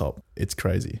a laptop. It's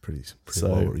crazy. Pretty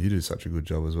well. You do such a good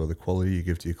job as well. The quality you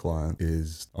give to your client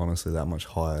is honestly that much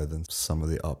higher than some of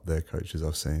the up there coaches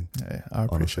I've seen. Yeah, I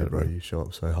appreciate honestly, it, bro. You show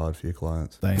up so hard for your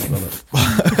clients. Thanks, brother.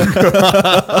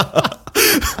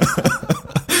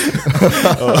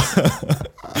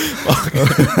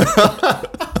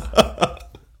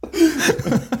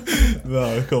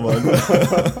 No, come on.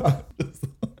 It's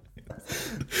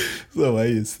the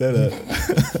way you said it.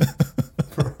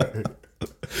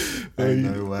 Ain't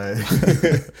no way.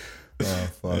 Oh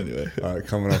fuck. Anyway. All right,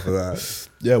 coming off of that.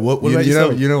 Yeah, what about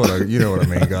yourself? You know what I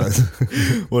mean, guys.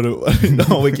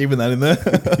 No, we're keeping that in there.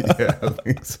 Yeah, I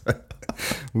think so.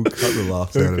 We'll cut the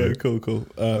laughs out of it. Okay, cool.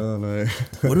 Oh no.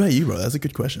 What about you, bro? That's a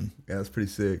good question. Yeah, that's pretty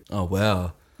sick. Oh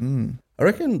wow. I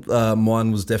reckon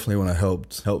mine was definitely when I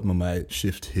helped my mate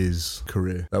shift his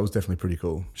career. That was definitely pretty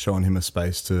cool. Showing him a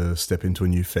space to step into a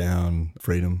newfound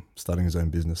freedom, starting his own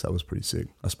business. That was pretty sick.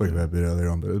 I spoke about it a bit earlier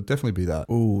on, but it would definitely be that.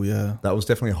 Oh, yeah. That was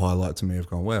definitely a highlight to me of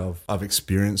going, wow, I've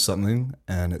experienced something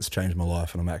and it's changed my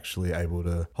life and I'm actually able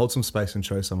to hold some space and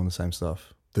show someone the same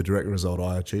stuff. The direct result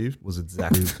I achieved was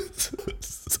exactly...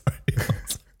 Sorry.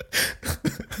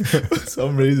 For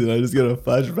some reason, I just got a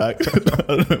flashback.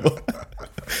 I don't know why.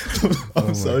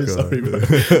 I'm so sorry, bro.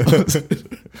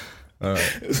 All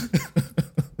right.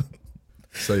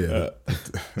 So yeah.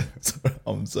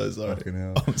 I'm so sorry.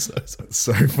 I'm so sorry. It's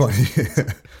so funny.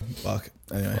 Fuck.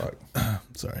 Anyway. Fuck.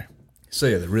 Sorry. So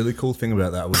yeah, the really cool thing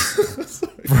about that was,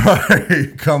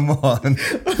 bro, come on.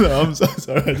 No, I'm so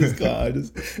sorry. I just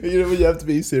can't. You know when you have to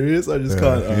be serious, I just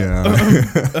can't.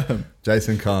 Yeah.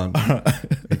 Jason can't.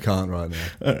 He can't right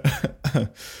now.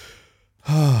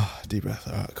 Deep breath.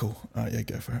 All right, cool. All right, yeah,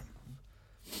 go for it.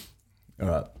 All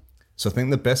right. So I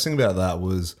think the best thing about that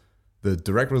was the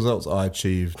direct results I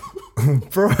achieved.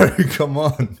 Bro, come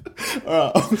on.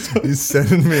 All right, you're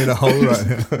sending me in a hole right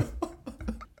now.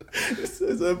 It's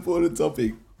an important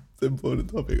topic. It's an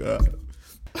important topic. All right.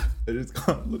 I just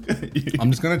can't look at you. I'm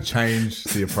just going to change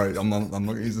the approach. I'm not going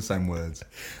to use the same words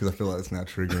because I feel like it's now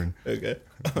triggering. Okay.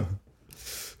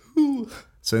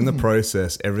 So in the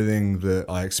process, everything that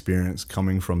I experienced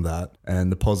coming from that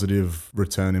and the positive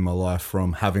return in my life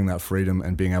from having that freedom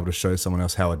and being able to show someone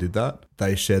else how I did that,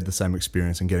 they shared the same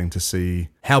experience and getting to see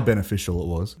how beneficial it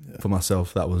was. Yeah. For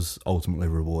myself, that was ultimately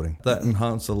rewarding. That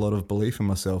enhanced a lot of belief in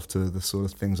myself to the sort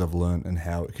of things I've learned and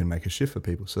how it can make a shift for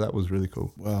people. So that was really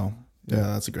cool. Wow. Yeah,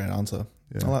 that's a great answer.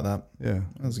 Yeah. I like that. Yeah.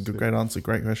 That's a great answer.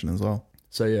 Great question as well.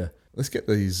 So yeah, let's get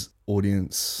these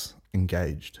audience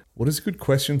engaged. What is a good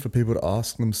question for people to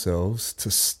ask themselves to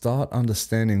start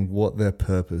understanding what their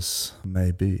purpose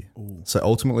may be? Ooh. So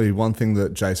ultimately, one thing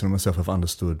that Jason and myself have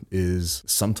understood is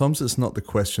sometimes it's not the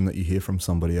question that you hear from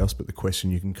somebody else, but the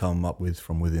question you can come up with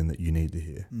from within that you need to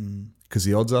hear. Because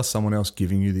the odds are someone else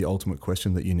giving you the ultimate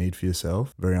question that you need for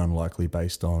yourself, very unlikely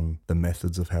based on the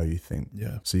methods of how you think.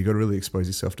 Yeah. So you got to really expose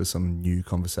yourself to some new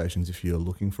conversations if you're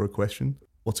looking for a question.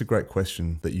 What's a great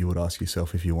question that you would ask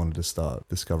yourself if you wanted to start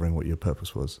discovering what your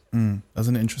purpose was? That's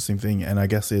an interesting thing. And I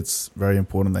guess it's very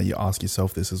important that you ask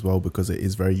yourself this as well, because it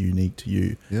is very unique to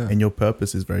you. Yeah. And your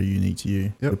purpose is very unique to you.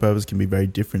 Yep. Your purpose can be very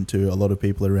different to a lot of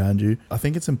people around you. I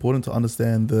think it's important to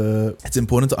understand the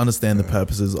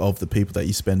purposes of the people that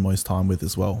you spend most time with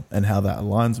as well, and how that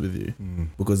aligns with you,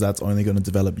 because that's only going to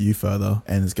develop you further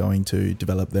and is going to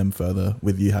develop them further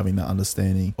with you having that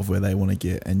understanding of where they want to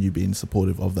get and you being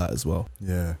supportive of that as well.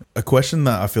 Yeah. A question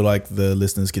that I feel like the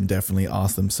listeners can definitely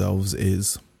ask themselves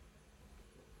is,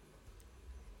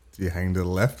 do you hang to the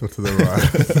left or to the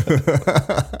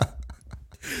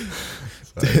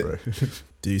right? Sorry,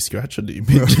 Do you scratch or do you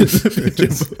pigeon?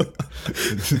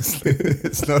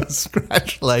 It's not a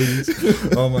scratch, ladies.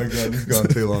 Oh my God, this is going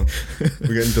too long.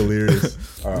 We're getting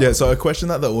delirious. All right. Yeah, so a question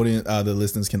that the audience, the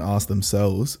listeners can ask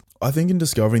themselves. I think in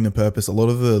discovering the purpose, a lot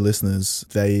of the listeners,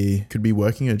 they could be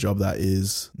working a job that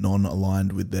is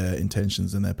non-aligned with their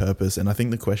intentions and their purpose. And I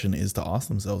think the question is to ask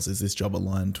themselves, is this job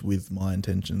aligned with my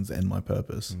intentions and my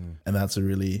purpose? And that's a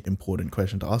really important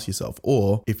question to ask yourself.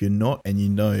 Or if you're not, and you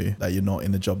know that you're not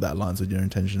in the job that aligns with your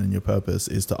intention and your purpose,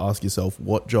 is to ask yourself,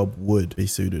 what job would be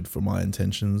suited for my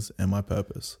intentions and my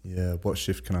purpose? Yeah, what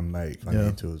shift can I make if I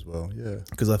need to as well? Yeah.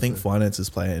 Because I think finances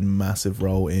play a massive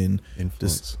role in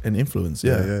influence.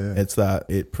 Yeah. It's that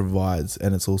it provides,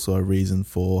 and it's also a reason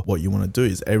for what you want to do.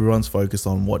 Is everyone's focused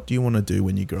on what do you want to do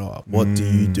when you grow up? What do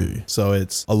you do? So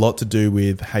it's a lot to do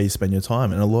with how you spend your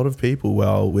time. And a lot of people,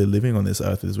 while we're living on this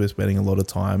earth, is we're spending a lot of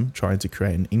time trying to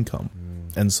create an income.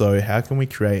 And so how can we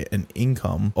create an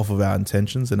income off of our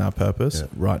intentions and our purpose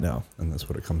right now? And that's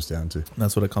what it comes down to.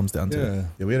 That's what it comes down to.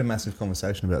 Yeah, we had a massive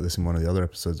conversation about this in one of the other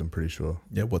episodes, I'm pretty sure.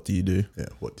 Yeah, what do you do? Yeah,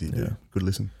 what do you do? Good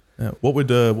listen. Yeah. What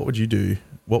would you do?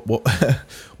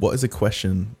 What is a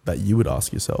question that you would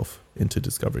ask yourself into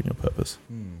discovering your purpose?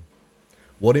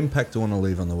 What impact do I want to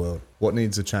leave on the world? What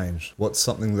needs a change? What's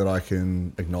something that I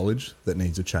can acknowledge that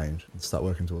needs a change and start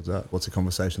working towards that? What's a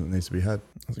conversation that needs to be had?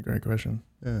 That's a great question.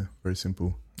 Yeah, very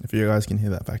simple. If you guys can hear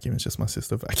that vacuum, it's just my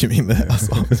sister vacuuming there.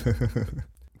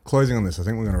 Closing on this, I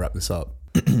think we're going to wrap this up.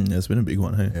 Yeah, it's been a big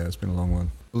one, hey? Yeah, it's been a long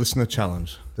one. Listener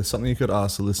challenge. There's something you could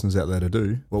ask the listeners out there to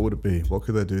do. What would it be? What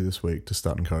could they do this week to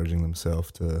start encouraging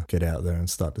themselves to get out there and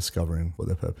start discovering what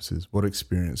their purpose is? What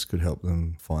experience could help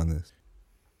them find this?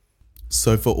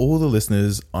 So for all the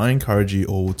listeners, I encourage you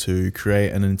all to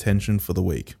create an intention for the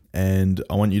week. And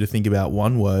I want you to think about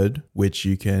one word which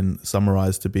you can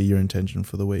summarize to be your intention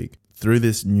for the week. Through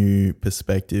this new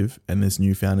perspective and this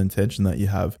newfound intention that you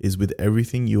have, is with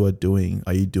everything you are doing,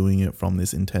 are you doing it from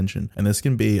this intention? And this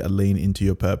can be a lean into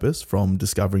your purpose, from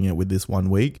discovering it with this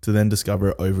 1 week to then discover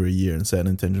it over a year and set an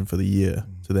intention for the year,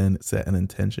 to then set an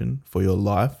intention for your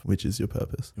life, which is your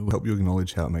purpose. It will help you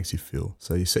acknowledge how it makes you feel.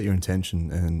 So you set your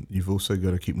intention, and you've also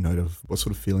got to keep note of what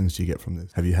sort of feelings do you get from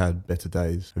this. Have you had better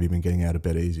days? Have you been getting out of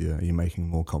bed easier? Are you making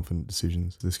more confident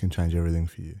decisions? This can change everything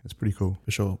for you. It's pretty cool.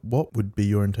 For sure. What would be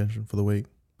your intention for the week?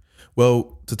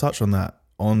 Well, to touch on that,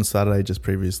 on Saturday just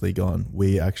previously gone,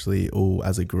 we actually all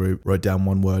as a group wrote down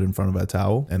one word in front of our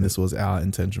towel, and this was our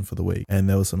intention for the week. And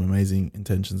there were some amazing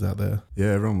intentions out there.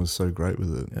 Yeah, everyone was so great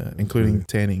with it. Yeah, including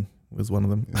tanning was one of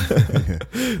them.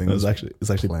 It's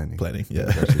actually planning. Yeah,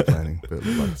 it's actually planning, but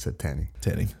like I said, tanning,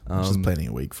 just planning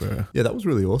a week for. Yeah, that was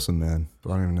really awesome, man. I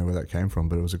don't even know where that came from,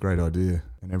 but it was a great idea,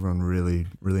 and everyone really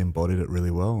embodied it really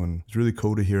well. And it's really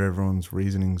cool to hear everyone's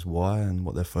reasonings why and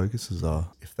what their focuses are.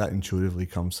 If that intuitively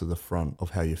comes to the front of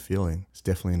how you're feeling, it's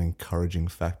definitely an encouraging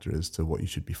factor as to what you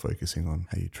should be focusing on,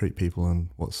 how you treat people, and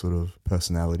what sort of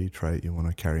personality trait you want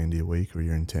to carry into your week, or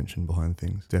your intention behind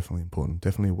things. Definitely important,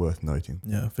 definitely worth noting.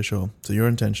 Yeah, for sure. So your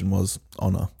intention was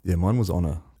honor. Yeah, mine was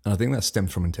honor. And I think that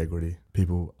stems from integrity.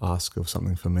 People ask of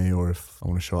something for me, or if I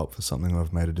want to show up for something, or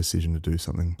I've made a decision to do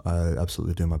something, I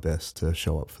absolutely do my best to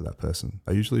show up for that person.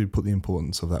 I usually put the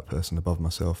importance of that person above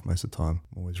myself most of the time.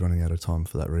 I'm always running out of time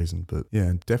for that reason. But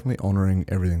yeah, definitely honoring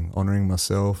everything. Honoring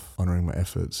myself, honoring my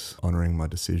efforts, honoring my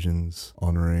decisions,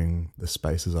 honoring the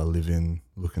spaces I live in,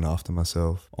 looking after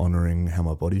myself, honoring how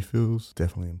my body feels.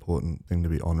 Definitely important thing to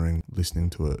be honoring, listening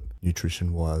to it,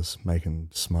 nutrition-wise,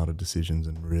 making smarter decisions,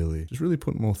 and really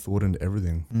putting more thought into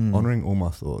everything. Honoring all my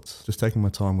thoughts, just taking my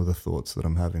time with the thoughts that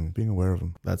I'm having, being aware of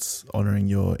them. That's honoring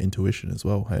your intuition as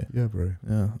well, hey? Yeah, bro.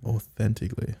 Yeah,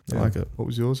 authentically. I like it. What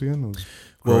was yours again? It was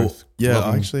growth. Well,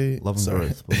 I actually... Love and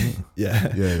growth, wasn't it?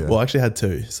 Yeah. Well, I actually had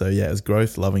 2. So yeah, it's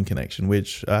growth, love and connection,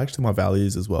 which are actually my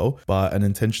values as well, but an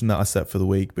intention that I set for the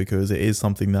week, because it is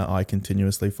something that I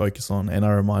continuously focus on, and I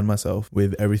remind myself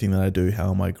with everything that I do, how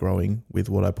am I growing with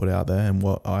what I put out there and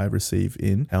what I receive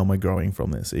in? How am I growing from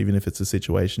this? Even if it's a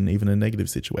situation, even a negative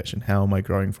situation, how am I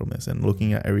growing from this? And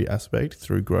looking at every aspect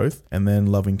through growth, and then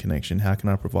love and connection. How can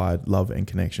I provide love and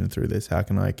connection through this? How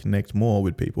can I connect more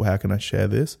with people? How can I share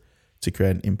this to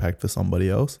create an impact for somebody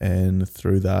else? And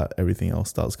through that, everything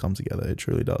else does come together. It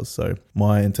truly does. So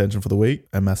my intention for the week,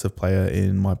 a massive player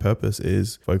in my purpose,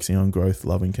 is focusing on growth,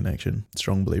 love and connection.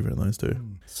 Strong believer in those 2.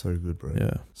 So good, bro.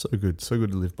 Yeah. So good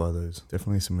to live by those.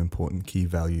 Definitely some important key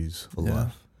values for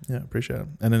life. Yeah, appreciate it.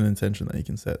 And an intention that you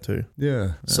can set too.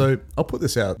 Yeah. So I'll put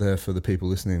this out there for the people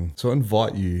listening. So I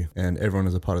invite you and everyone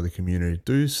as a part of the community,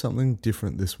 do something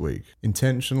different this week.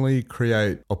 Intentionally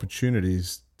create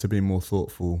opportunities to be more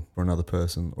thoughtful for another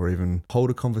person, or even hold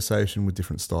a conversation with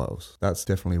different styles. That's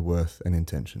definitely worth an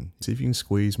intention. See if you can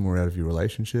squeeze more out of your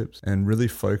relationships and really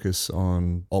focus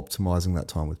on optimizing that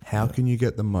time with how can you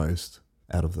get the most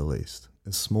out of the least.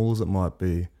 As small as it might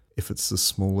be, if it's the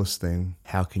smallest thing,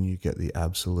 how can you get the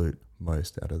absolute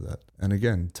most out of that? And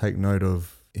again, take note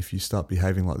of, if you start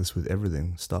behaving like this with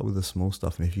everything, start with the small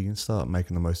stuff. And if you can start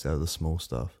making the most out of the small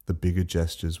stuff, the bigger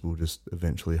gestures will just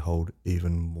eventually hold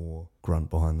even more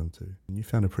grunt behind them too. And you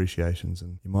found appreciations,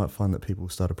 and you might find that people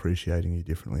start appreciating you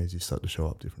differently as you start to show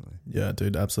up differently. Yeah,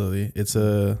 dude, absolutely. It's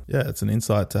an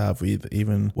insight to have with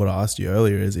even what I asked you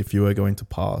earlier is, if you were going to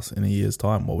pass in a year's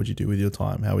time, what would you do with your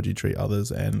time? How would you treat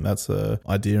others? And that's an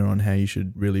idea on how you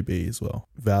should really be as well.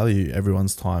 Value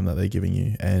everyone's time that they're giving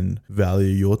you, and value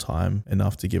your time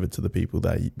enough to give it to the people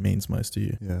that means most to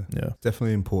you. Yeah.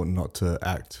 Definitely important not to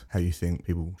act how you think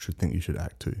people should think you should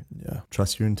act too. Yeah.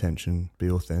 Trust your intention, be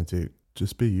authentic.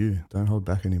 Just be you. Don't hold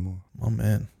back anymore. Oh,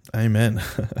 man. Amen.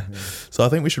 So I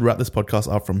think we should wrap this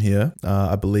podcast up from here.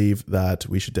 I believe that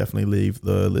we should definitely leave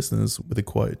the listeners with a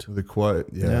quote. With a quote,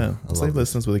 yeah. Let's leave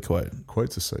listeners with a quote.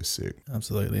 Quotes are so sick.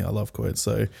 Absolutely. I love quotes.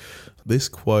 So this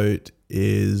quote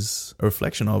is a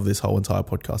reflection of this whole entire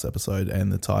podcast episode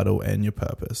and the title and your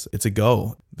purpose. It's a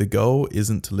goal. The goal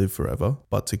isn't to live forever,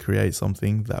 but to create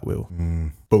something that will.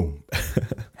 Boom.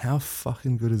 How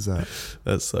fucking good is that?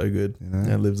 That's so good. You know?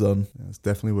 Yeah, it lives on. Yeah, it's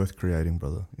definitely worth creating,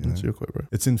 brother. That's your quote, bro.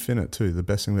 It's infinite too. The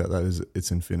best thing about that is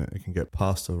it's infinite. It can get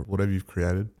past whatever you've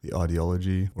created, the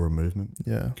ideology or a movement.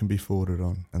 Yeah. It can be forwarded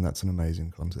on. And that's an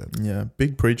amazing concept. Yeah.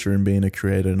 Big preacher in being a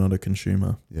creator, not a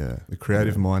consumer. Yeah. The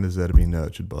creative mind is there to be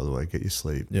nurtured, by the way. Get your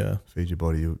sleep. Yeah. Feed your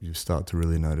body. You start to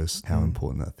really notice how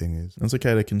important that thing is. It's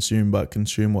okay to consume, but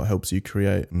consume what helps you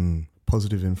create.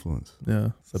 Positive influence. Yeah,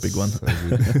 it's a big one. So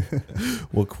good.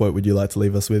 What quote would you like to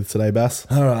leave us with today, Bas?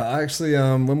 All right. Actually,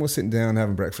 when we're sitting down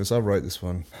having breakfast, I wrote this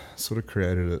one. Sort of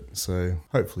created it. So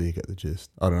hopefully you get the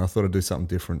gist. I don't know. I thought I'd do something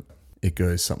different. It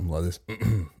goes something like this.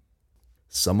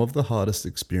 Some of the hardest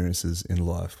experiences in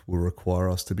life will require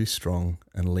us to be strong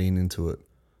and lean into it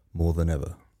more than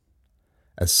ever.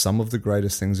 As some of the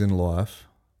greatest things in life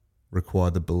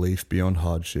require the belief beyond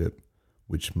hardship,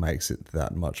 which makes it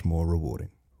that much more rewarding.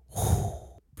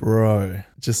 Bro,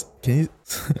 just can you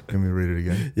Can we read it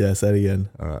again? Yeah, say it again.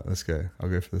 All right, let's go. I'll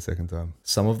go for the second time.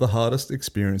 Some of the hardest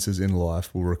experiences in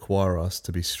life will require us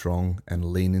to be strong and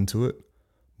lean into it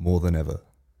more than ever.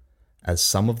 As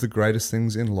some of the greatest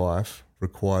things in life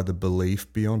require the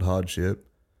belief beyond hardship,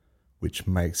 which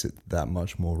makes it that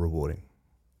much more rewarding.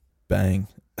 Bang.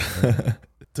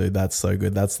 Dude, that's so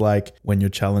good. That's like when you're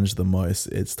challenged the most,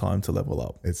 it's time to level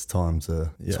up. It's time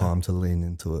to lean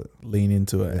into it. Lean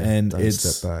into it. Yeah, and don't it's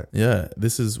step back. Yeah,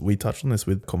 we touched on this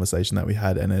with conversation that we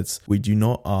had, and we do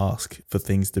not ask for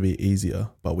things to be easier,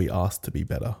 but we ask to be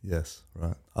better. Yes,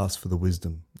 right. Ask for the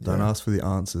wisdom. Don't ask for the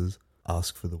answers.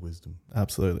 Ask for the wisdom.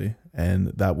 Absolutely. And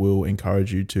that will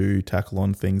encourage you to tackle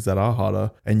on things that are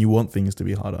harder, and you want things to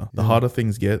be harder. The harder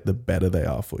things get, the better they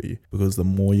are for you, because the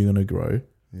more you're going to grow,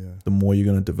 the more you're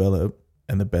going to develop,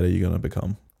 and the better you're going to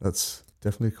become. That's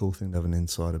definitely a cool thing to have an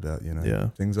insight about, you know. Yeah.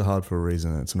 Things are hard for a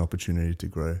reason, and it's an opportunity to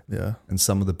grow. Yeah. And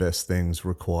some of the best things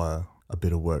require a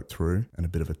bit of work through and a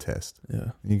bit of a test.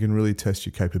 Yeah. And you can really test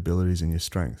your capabilities and your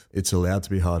strength. It's allowed to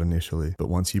be hard initially, but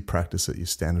once you practice it, your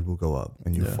standard will go up,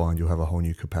 and you'll find you'll have a whole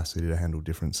new capacity to handle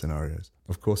different scenarios.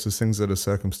 Of course, there's things that are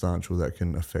circumstantial that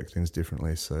can affect things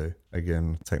differently. So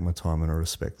again, take my time and I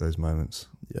respect those moments.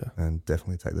 Yeah. And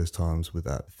definitely take those times with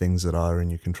that. Things that are in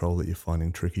your control that you're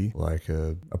finding tricky, like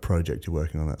a project you're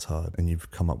working on that's hard, and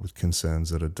you've come up with concerns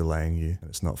that are delaying you and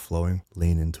it's not flowing,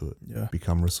 lean into it. Yeah.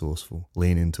 Become resourceful.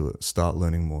 Lean into it. Start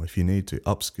learning more. If you need to,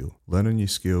 upskill. Learn a new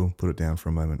skill, put it down for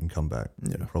a moment and come back.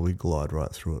 Yeah. You'll probably glide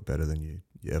right through it better than you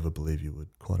ever believe you would.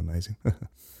 Quite amazing.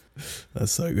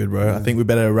 That's so good, bro. I think we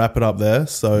better wrap it up there.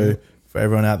 So for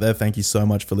everyone out there, thank you so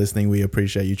much for listening. We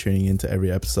appreciate you tuning into every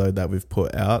episode that we've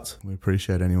put out. We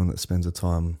appreciate anyone that spends the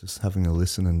time just having a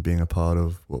listen and being a part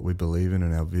of what we believe in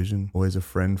and our vision. Always a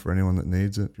friend for anyone that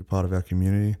needs it. If you're part of our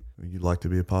community, you'd like to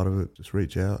be a part of it, just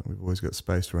reach out. We've always got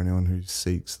space for anyone who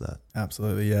seeks that.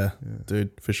 Absolutely, yeah.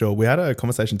 Dude, for sure. We had a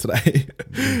conversation today.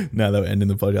 Now that we're ending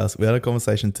the podcast, we had a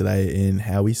conversation today in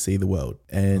how we see the world.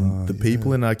 And the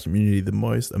people in our community, the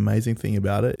most amazing thing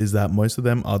about it is that most of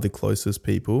them are the closest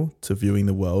people to viewing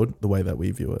the world the way that we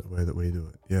view it. The way that we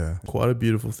do it, yeah. Quite a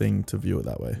beautiful thing to view it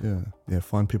that way. Yeah,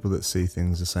 find people that see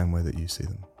things the same way that you see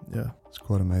them. Yeah. It's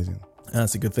quite amazing. And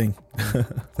that's a good thing.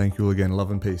 Thank you all again. Love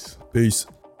and peace. Peace.